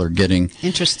 which people are getting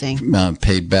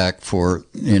paid back for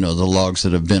the logs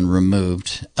that have been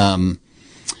removed. Anyway.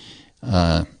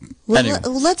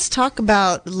 Let's talk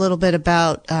a little bit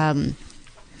about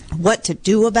what to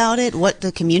do about it, what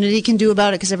the community can do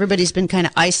about it, because everybody's been kind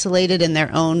of isolated in their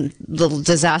own little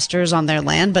disasters on their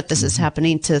land, but this is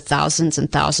happening to thousands and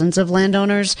thousands of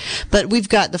landowners. But we've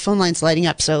got the phone lines lighting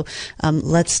up, so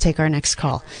let's take our next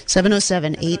call.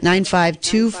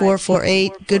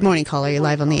 707-895-2448. Good morning, caller. You're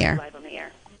live on the air.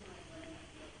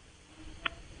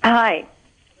 Hi.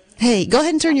 Hey, go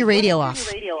ahead and turn your radio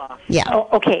off. Yeah. Oh,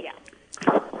 okay.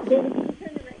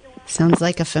 Sounds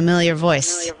like a familiar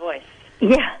voice.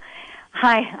 Yeah.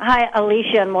 Hi,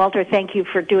 Alicia and Walter. Thank you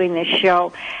for doing this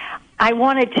show. I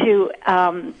wanted to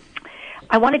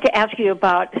ask you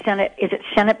about Senate. Is it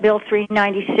Senate Bill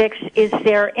 396? Is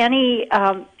there any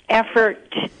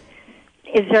effort?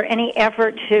 Is there any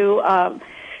effort to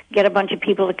get a bunch of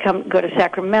people to go to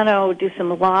Sacramento, do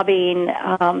some lobbying?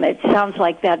 It sounds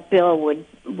like that bill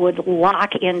would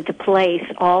lock into place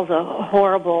all the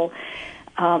horrible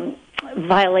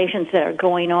violations that are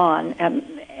going on.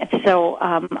 So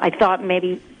I thought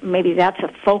maybe that's a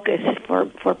focus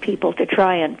for people to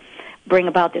try and bring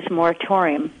about this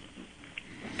moratorium.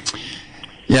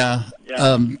 Yeah.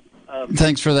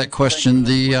 Thanks for that question.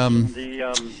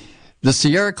 The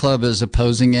Sierra Club is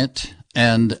opposing it,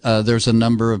 and there's a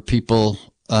number of people,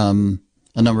 a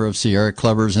number of Sierra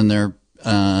Clubbers in there.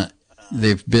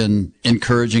 They've been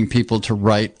encouraging people to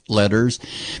write letters,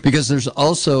 because there's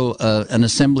also an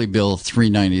Assembly Bill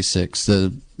 396.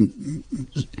 I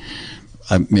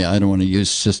don't want to use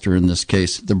sister in this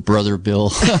case, the brother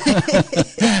bill. Thank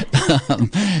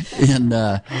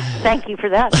you for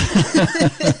that.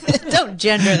 Don't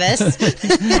gender this.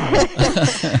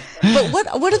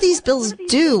 But what do these bills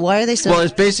do? Why are they so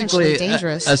it's basically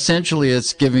dangerous? Essentially,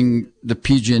 it's giving the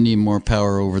PG&E more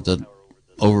power over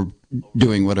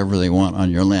doing whatever they want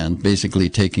on your land, basically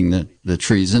taking the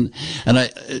trees and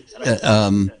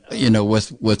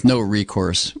with no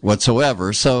recourse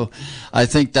whatsoever. So I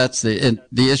think that's the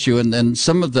issue. And then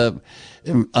some of the,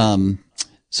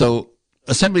 so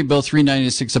Assembly Bill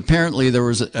 396, apparently there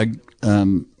was a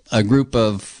group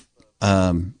of,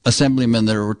 assemblymen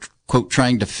that were, quote,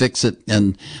 trying to fix it.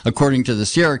 And according to the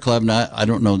Sierra Club, now I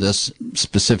don't know this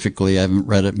specifically. I haven't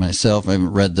read it myself. I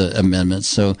haven't read the amendments.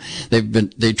 So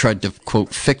they tried to,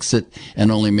 quote, fix it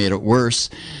and only made it worse.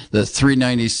 The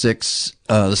 396,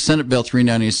 the Senate Bill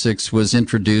 396 was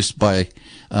introduced by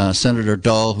Senator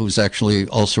Dahl, who's actually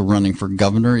also running for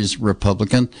governor. He's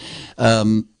Republican.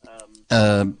 And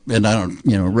I don't,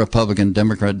 Republican,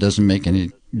 Democrat doesn't make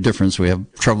any difference. We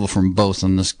have trouble from both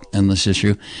on this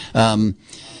issue. And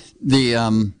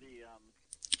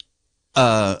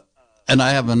I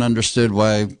haven't understood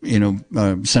why,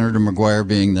 Senator McGuire,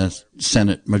 being the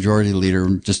Senate Majority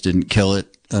Leader, just didn't kill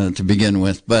it to begin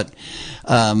with. But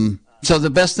so the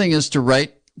best thing is to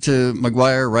write to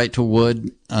McGuire, write to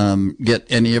Wood, get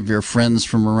any of your friends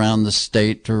from around the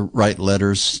state to write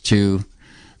letters to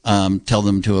tell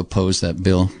them to oppose that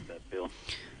bill.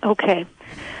 Okay.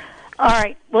 All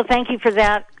right. Well, thank you for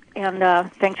that. And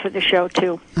thanks for the show,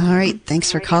 too. All right.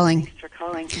 Thanks for calling.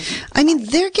 I mean,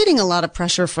 they're getting a lot of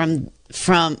pressure from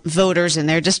voters in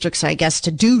their districts, I guess,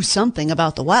 to do something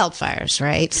about the wildfires,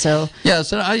 right? So yeah,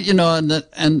 so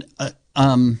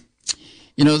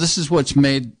this is what's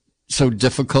made so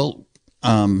difficult.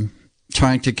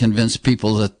 Trying to convince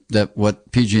people that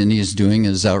what PG&E is doing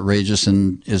is outrageous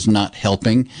and is not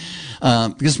helping,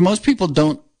 because most people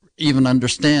don't even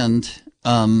understand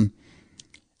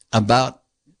about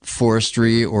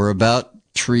forestry or about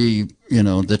tree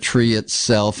the tree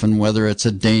itself and whether it's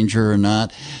a danger or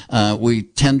not. We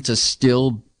tend to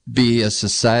still be a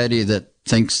society that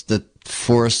thinks that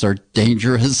forests are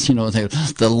dangerous.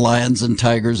 The lions and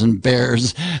tigers and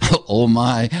bears, oh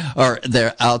my,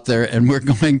 they're out there, and we're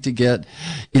going to get,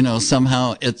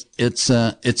 somehow it's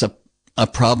a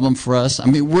problem for us. I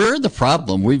mean, we're the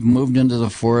problem. We've moved into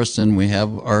the forest and we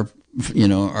have our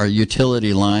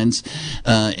utility lines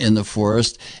in the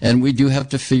forest, and we do have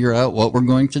to figure out what we're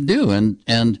going to do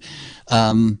and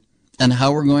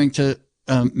how we're going to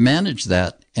manage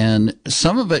that. And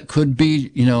some of it could be,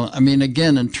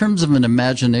 again, in terms of an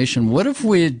imagination, what if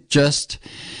we had just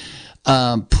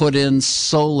put in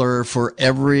solar for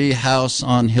every house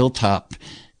on Hilltop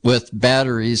with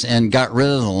batteries and got rid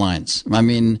of the lines? I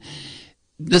mean,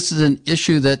 this is an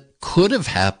issue that could have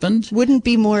happened. Wouldn't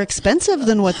be more expensive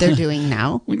than what they're doing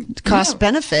now. Cost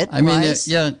benefit. I mean,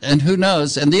 and who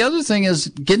knows? And the other thing is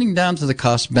getting down to the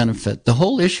cost benefit. The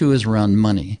whole issue is around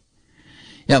money.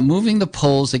 Yeah, moving the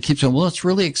poles, they keep saying, well, it's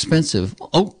really expensive.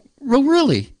 Oh,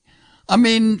 really? I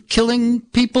mean, killing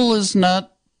people is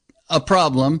not a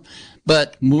problem,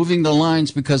 but moving the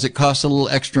lines because it costs a little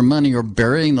extra money, or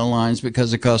burying the lines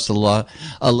because it costs a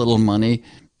little money,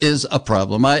 is a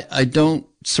problem. I don't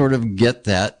sort of get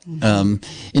that.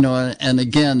 And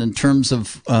again, in terms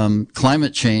of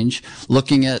climate change,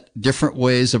 looking at different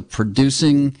ways of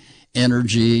producing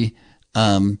energy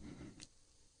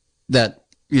that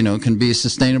can be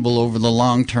sustainable over the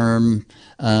long term.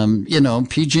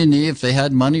 PG&E, if they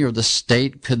had money, or the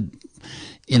state could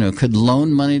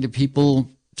loan money to people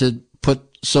to put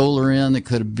solar in. It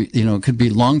could be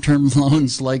long-term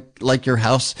loans like your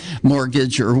house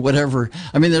mortgage or whatever.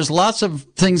 I mean, there's lots of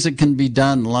things that can be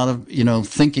done, a lot of,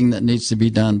 thinking that needs to be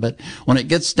done. But when it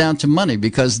gets down to money,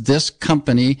 because this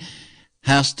company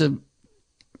has to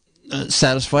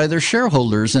satisfy their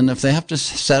shareholders, and if they have to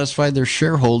satisfy their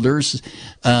shareholders,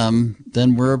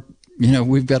 then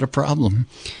we've got a problem.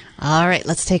 All right,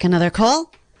 let's take another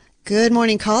call. Good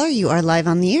morning, caller. You are live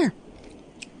on the air.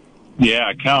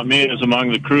 Yeah, count me as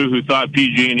among the crew who thought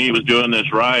PG&E was doing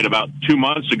this right. About 2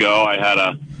 months ago, I had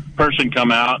a person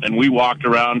come out, and we walked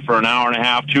around for an hour and a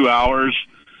half, 2 hours,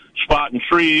 spotting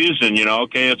trees, and,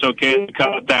 it's okay to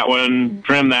cut that one,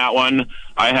 trim that one.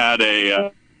 I had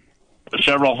a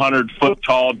several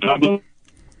 100-foot-tall Douglas.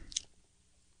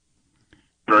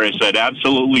 I said,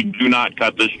 absolutely do not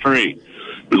cut this tree.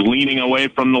 It was leaning away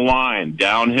from the line,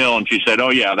 downhill, and she said, oh,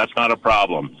 yeah, that's not a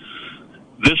problem.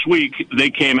 This week, they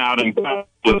came out and cut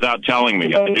without telling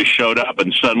me. I just showed up,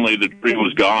 and suddenly the tree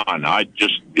was gone.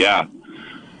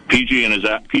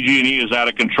 PG&E is out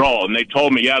of control. And they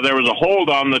told me, there was a hold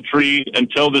on the tree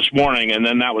until this morning, and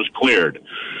then that was cleared.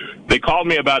 They called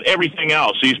me about everything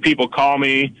else. These people call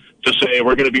me to say,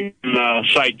 we're going to be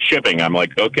site chipping. I'm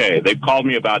like, okay. They've called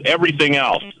me about everything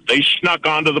else. They snuck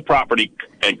onto the property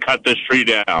and cut this tree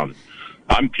down.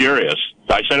 I'm furious.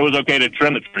 I said it was okay to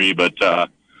trim the tree, but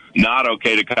not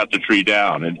okay to cut the tree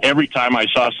down. And every time I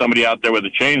saw somebody out there with a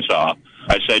chainsaw,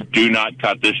 I said, do not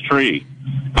cut this tree.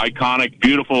 Iconic,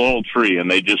 beautiful old tree, and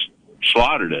they just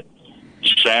slaughtered it.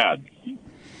 Sad.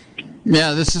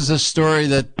 Yeah, this is a story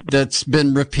that's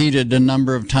been repeated a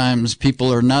number of times.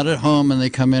 People are not at home and they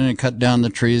come in and cut down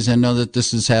the trees. I know that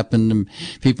this has happened to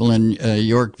people in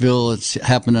Yorkville. It's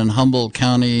happened in Humboldt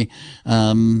County.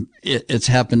 It's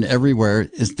happened everywhere.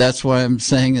 That's why I'm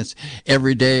saying it's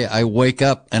every day I wake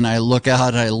up and I look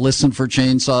out, I listen for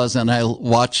chainsaws, and I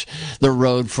watch the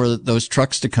road for those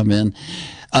trucks to come in.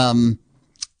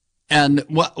 And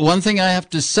one thing I have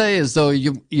to say is, though,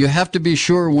 you have to be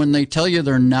sure when they tell you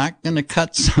they're not going to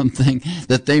cut something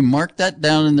that they mark that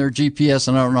down in their GPS.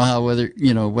 And I don't know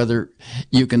whether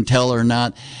you can tell or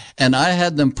not. And I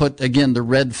had them put, again, the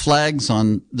red flags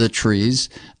on the trees.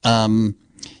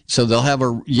 So they'll have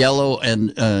a yellow and,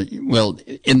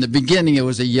 in the beginning it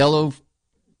was a yellow,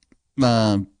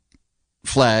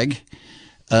 flag,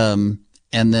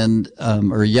 and then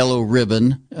or yellow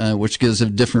ribbon, which gives a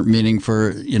different meaning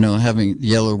for having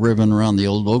yellow ribbon around the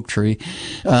old oak tree,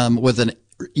 with a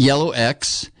yellow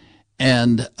X,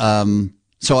 and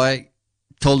so I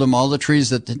told them all the trees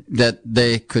that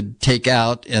they could take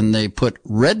out, and they put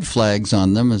red flags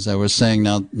on them. As I was saying,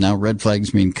 now red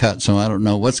flags mean cut, so I don't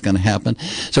know what's going to happen.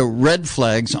 So red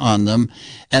flags on them,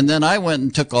 and then I went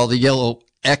and took all the yellow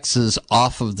X's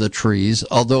off of the trees,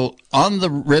 although on the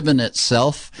ribbon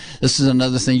itself, this is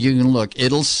another thing you can look.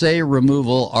 It'll say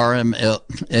removal RML,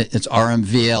 it's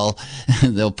RMVL,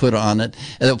 they'll put on it.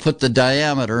 And they'll put the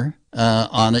diameter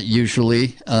on it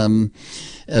usually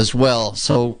as well.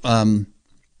 So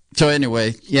So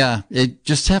anyway, yeah, it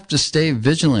just have to stay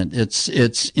vigilant.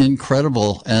 It's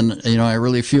incredible. And, I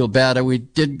really feel bad. We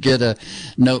did get a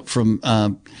note from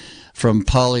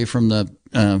Polly from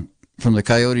the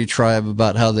Coyote tribe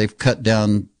about how they've cut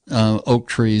down, oak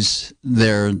trees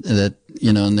there that,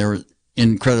 and they were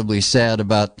incredibly sad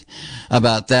about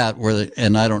that,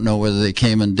 and I don't know whether they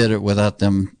came and did it without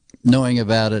them knowing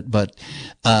about it, but,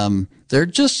 they're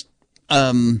just,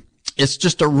 it's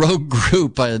just a rogue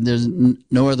group. There's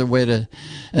no other way to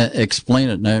explain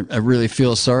it. And I really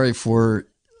feel sorry for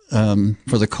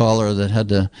the caller that had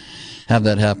to have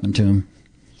that happen to him.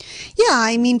 Yeah,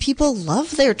 I mean, people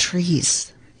love their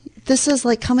trees. This is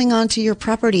like coming onto your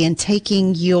property and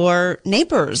taking your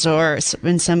neighbors, or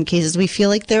in some cases, we feel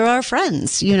like they're our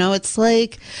friends. It's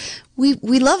like we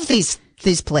love these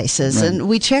places, right, and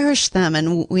we cherish them,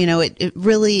 and it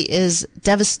really is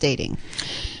devastating.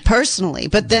 Personally,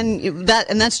 but then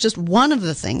that's just one of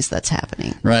the things that's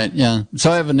happening. Right. Yeah.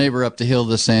 So I have a neighbor up the hill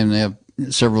the same. They have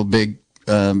several big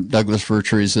Douglas fir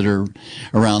trees that are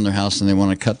around their house, and they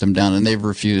want to cut them down, and they've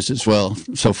refused as well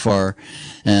so far.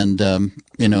 And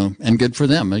and good for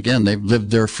them. Again, they've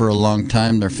lived there for a long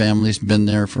time. Their family's been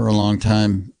there for a long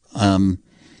time, and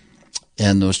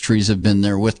those trees have been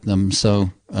there with them.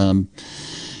 So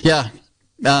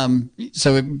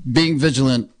so being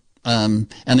vigilant. And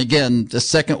again, the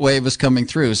second wave is coming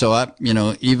through. So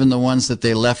even the ones that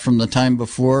they left from the time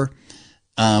before,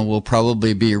 will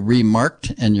probably be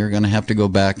remarked, and you're going to have to go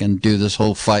back and do this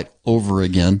whole fight over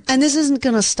again. And this isn't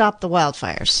going to stop the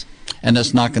wildfires. And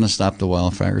it's not going to stop the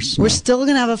wildfires. We're still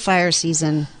going to have a fire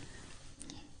season.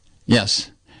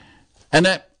 Yes.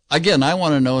 And again, I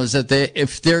want to know is that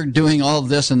if they're doing all of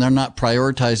this and they're not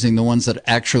prioritizing the ones that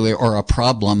actually are a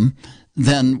problem,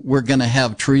 then we're going to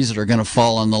have trees that are going to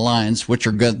fall on the lines, which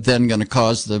are then going to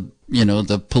cause the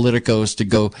politicos to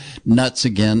go nuts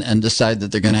again and decide that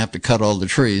they're going to have to cut all the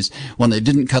trees when they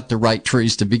didn't cut the right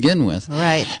trees to begin with.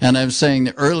 Right. And I was saying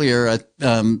earlier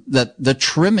that the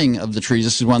trimming of the trees,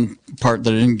 this is one part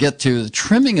that I didn't get to, the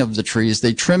trimming of the trees,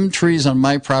 they trimmed trees on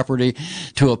my property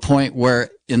to a point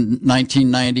where in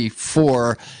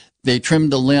 1994, they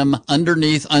trimmed the limb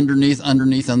underneath, and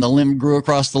the limb grew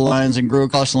across the lines and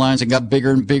got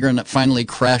bigger and bigger, and it finally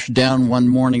crashed down one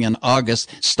morning in August,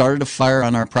 started a fire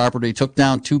on our property, took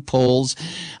down 2 poles.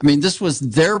 I mean, this was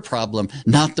their problem,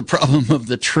 not the problem of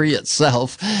the tree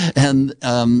itself. And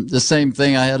the same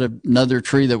thing, I had another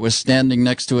tree that was standing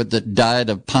next to it that died,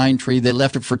 a pine tree. They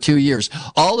left it for 2 years.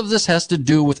 All of this has to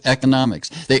do with economics.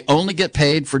 They only get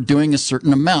paid for doing a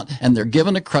certain amount, and they're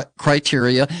given a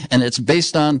criteria, and it's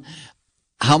based on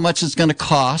how much it's going to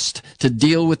cost to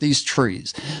deal with these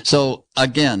trees. So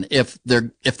again, if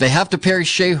they have to pay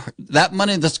that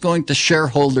money that's going to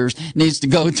shareholders needs to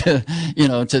go to,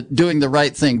 to doing the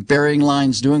right thing, burying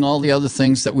lines, doing all the other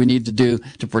things that we need to do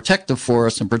to protect the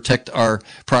forest and protect our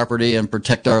property and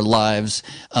protect our lives.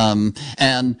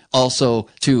 And also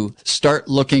to start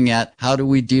looking at how do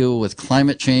we deal with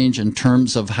climate change in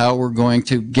terms of how we're going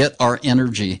to get our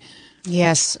energy.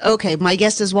 Yes. Okay. My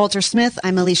guest is Walter Smith.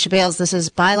 I'm Alicia Bales. This is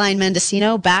Byline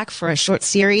Mendocino, back for a short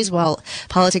series while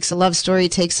Politics, a Love Story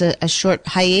takes a short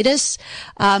hiatus.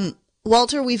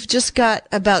 Walter, we've just got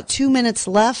about 2 minutes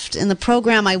left in the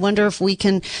program. I wonder if we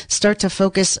can start to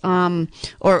focus or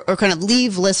kind of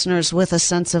leave listeners with a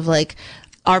sense of like,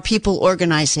 are people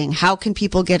organizing? How can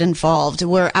people get involved?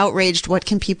 We're outraged. What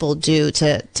can people do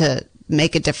to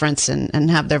make a difference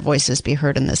and have their voices be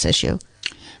heard in this issue?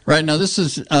 Right. Now, this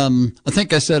is, I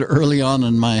think I said early on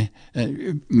in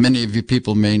many of you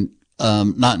people may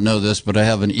not know this, but I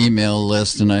have an email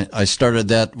list, and I started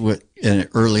that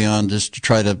early on just to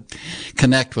try to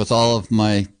connect with all of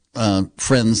my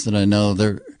friends that I know.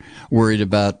 They're worried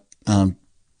about, the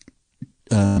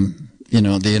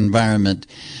environment.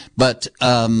 But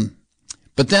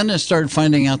then I started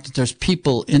finding out that there's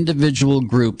individual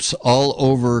groups all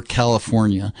over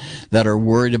California that are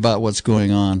worried about what's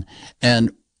going on.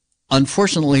 And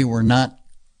unfortunately, we're not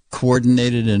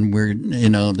coordinated, and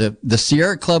the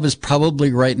Sierra Club is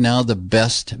probably right now the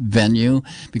best venue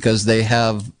because they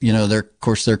have,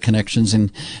 their connections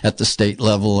at the state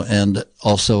level, and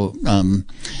also,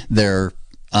 their,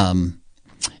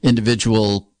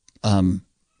 individual,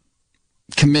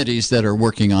 committees that are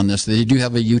working on this. They do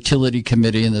have a utility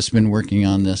committee that's been working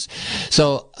on this.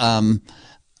 So,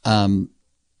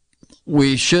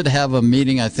 we should have a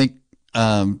meeting. I think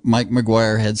Mike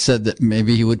McGuire had said that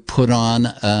maybe he would put on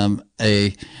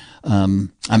a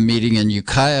meeting in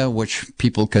Ukiah, which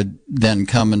people could then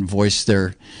come and voice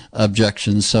their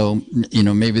objections. So,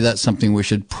 maybe that's something we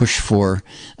should push for,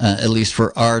 at least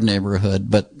for our neighborhood.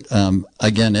 But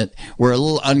again, we're a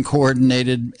little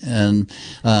uncoordinated, and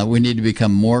we need to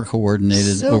become more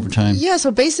coordinated over time. Yeah,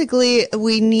 so basically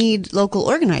we need local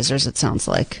organizers, it sounds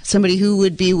like. Somebody who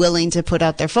would be willing to put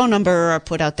out their phone number or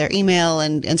put out their email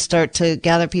and start to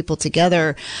gather people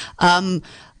together. Are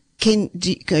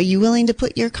you willing to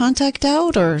put your contact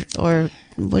out, or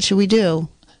what should we do?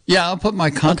 Yeah, I'll put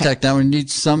my contact out. We need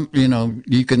some,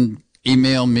 you can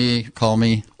email me, call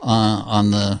me on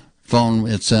the phone.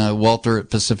 It's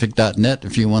walter@pacific.net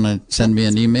if you want to send me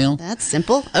an email. That's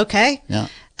simple. Okay. Yeah.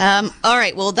 All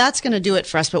right. Well, that's going to do it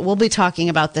for us, but we'll be talking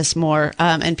about this more.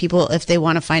 And people, if they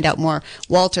want to find out more,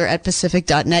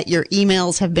 walter@pacific.net. Your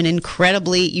emails have been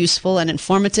incredibly useful and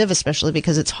informative, especially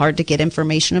because it's hard to get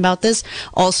information about this.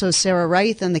 Also, Sarah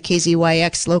Reith and the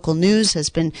KZYX local news has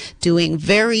been doing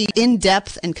very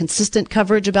in-depth and consistent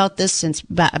coverage about this since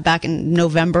back in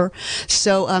November.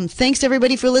 So, thanks to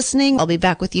everybody for listening. I'll be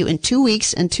back with you in 2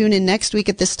 weeks, and tune in next week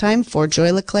at this time for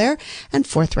Joy LeClaire and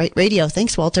Forthright Radio.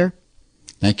 Thanks, Walter.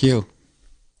 Thank you.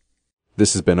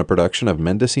 This has been a production of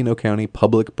Mendocino County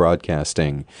Public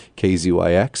Broadcasting,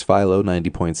 KZYX Philo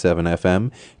 90.7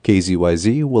 FM,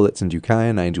 KZYZ Willits and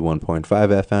Ukiah 91.5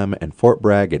 FM, and Fort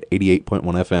Bragg at 88.1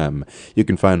 FM. You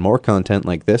can find more content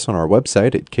like this on our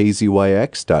website at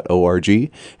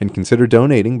kzyx.org, and consider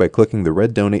donating by clicking the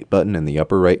red donate button in the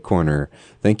upper right corner.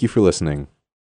 Thank you for listening.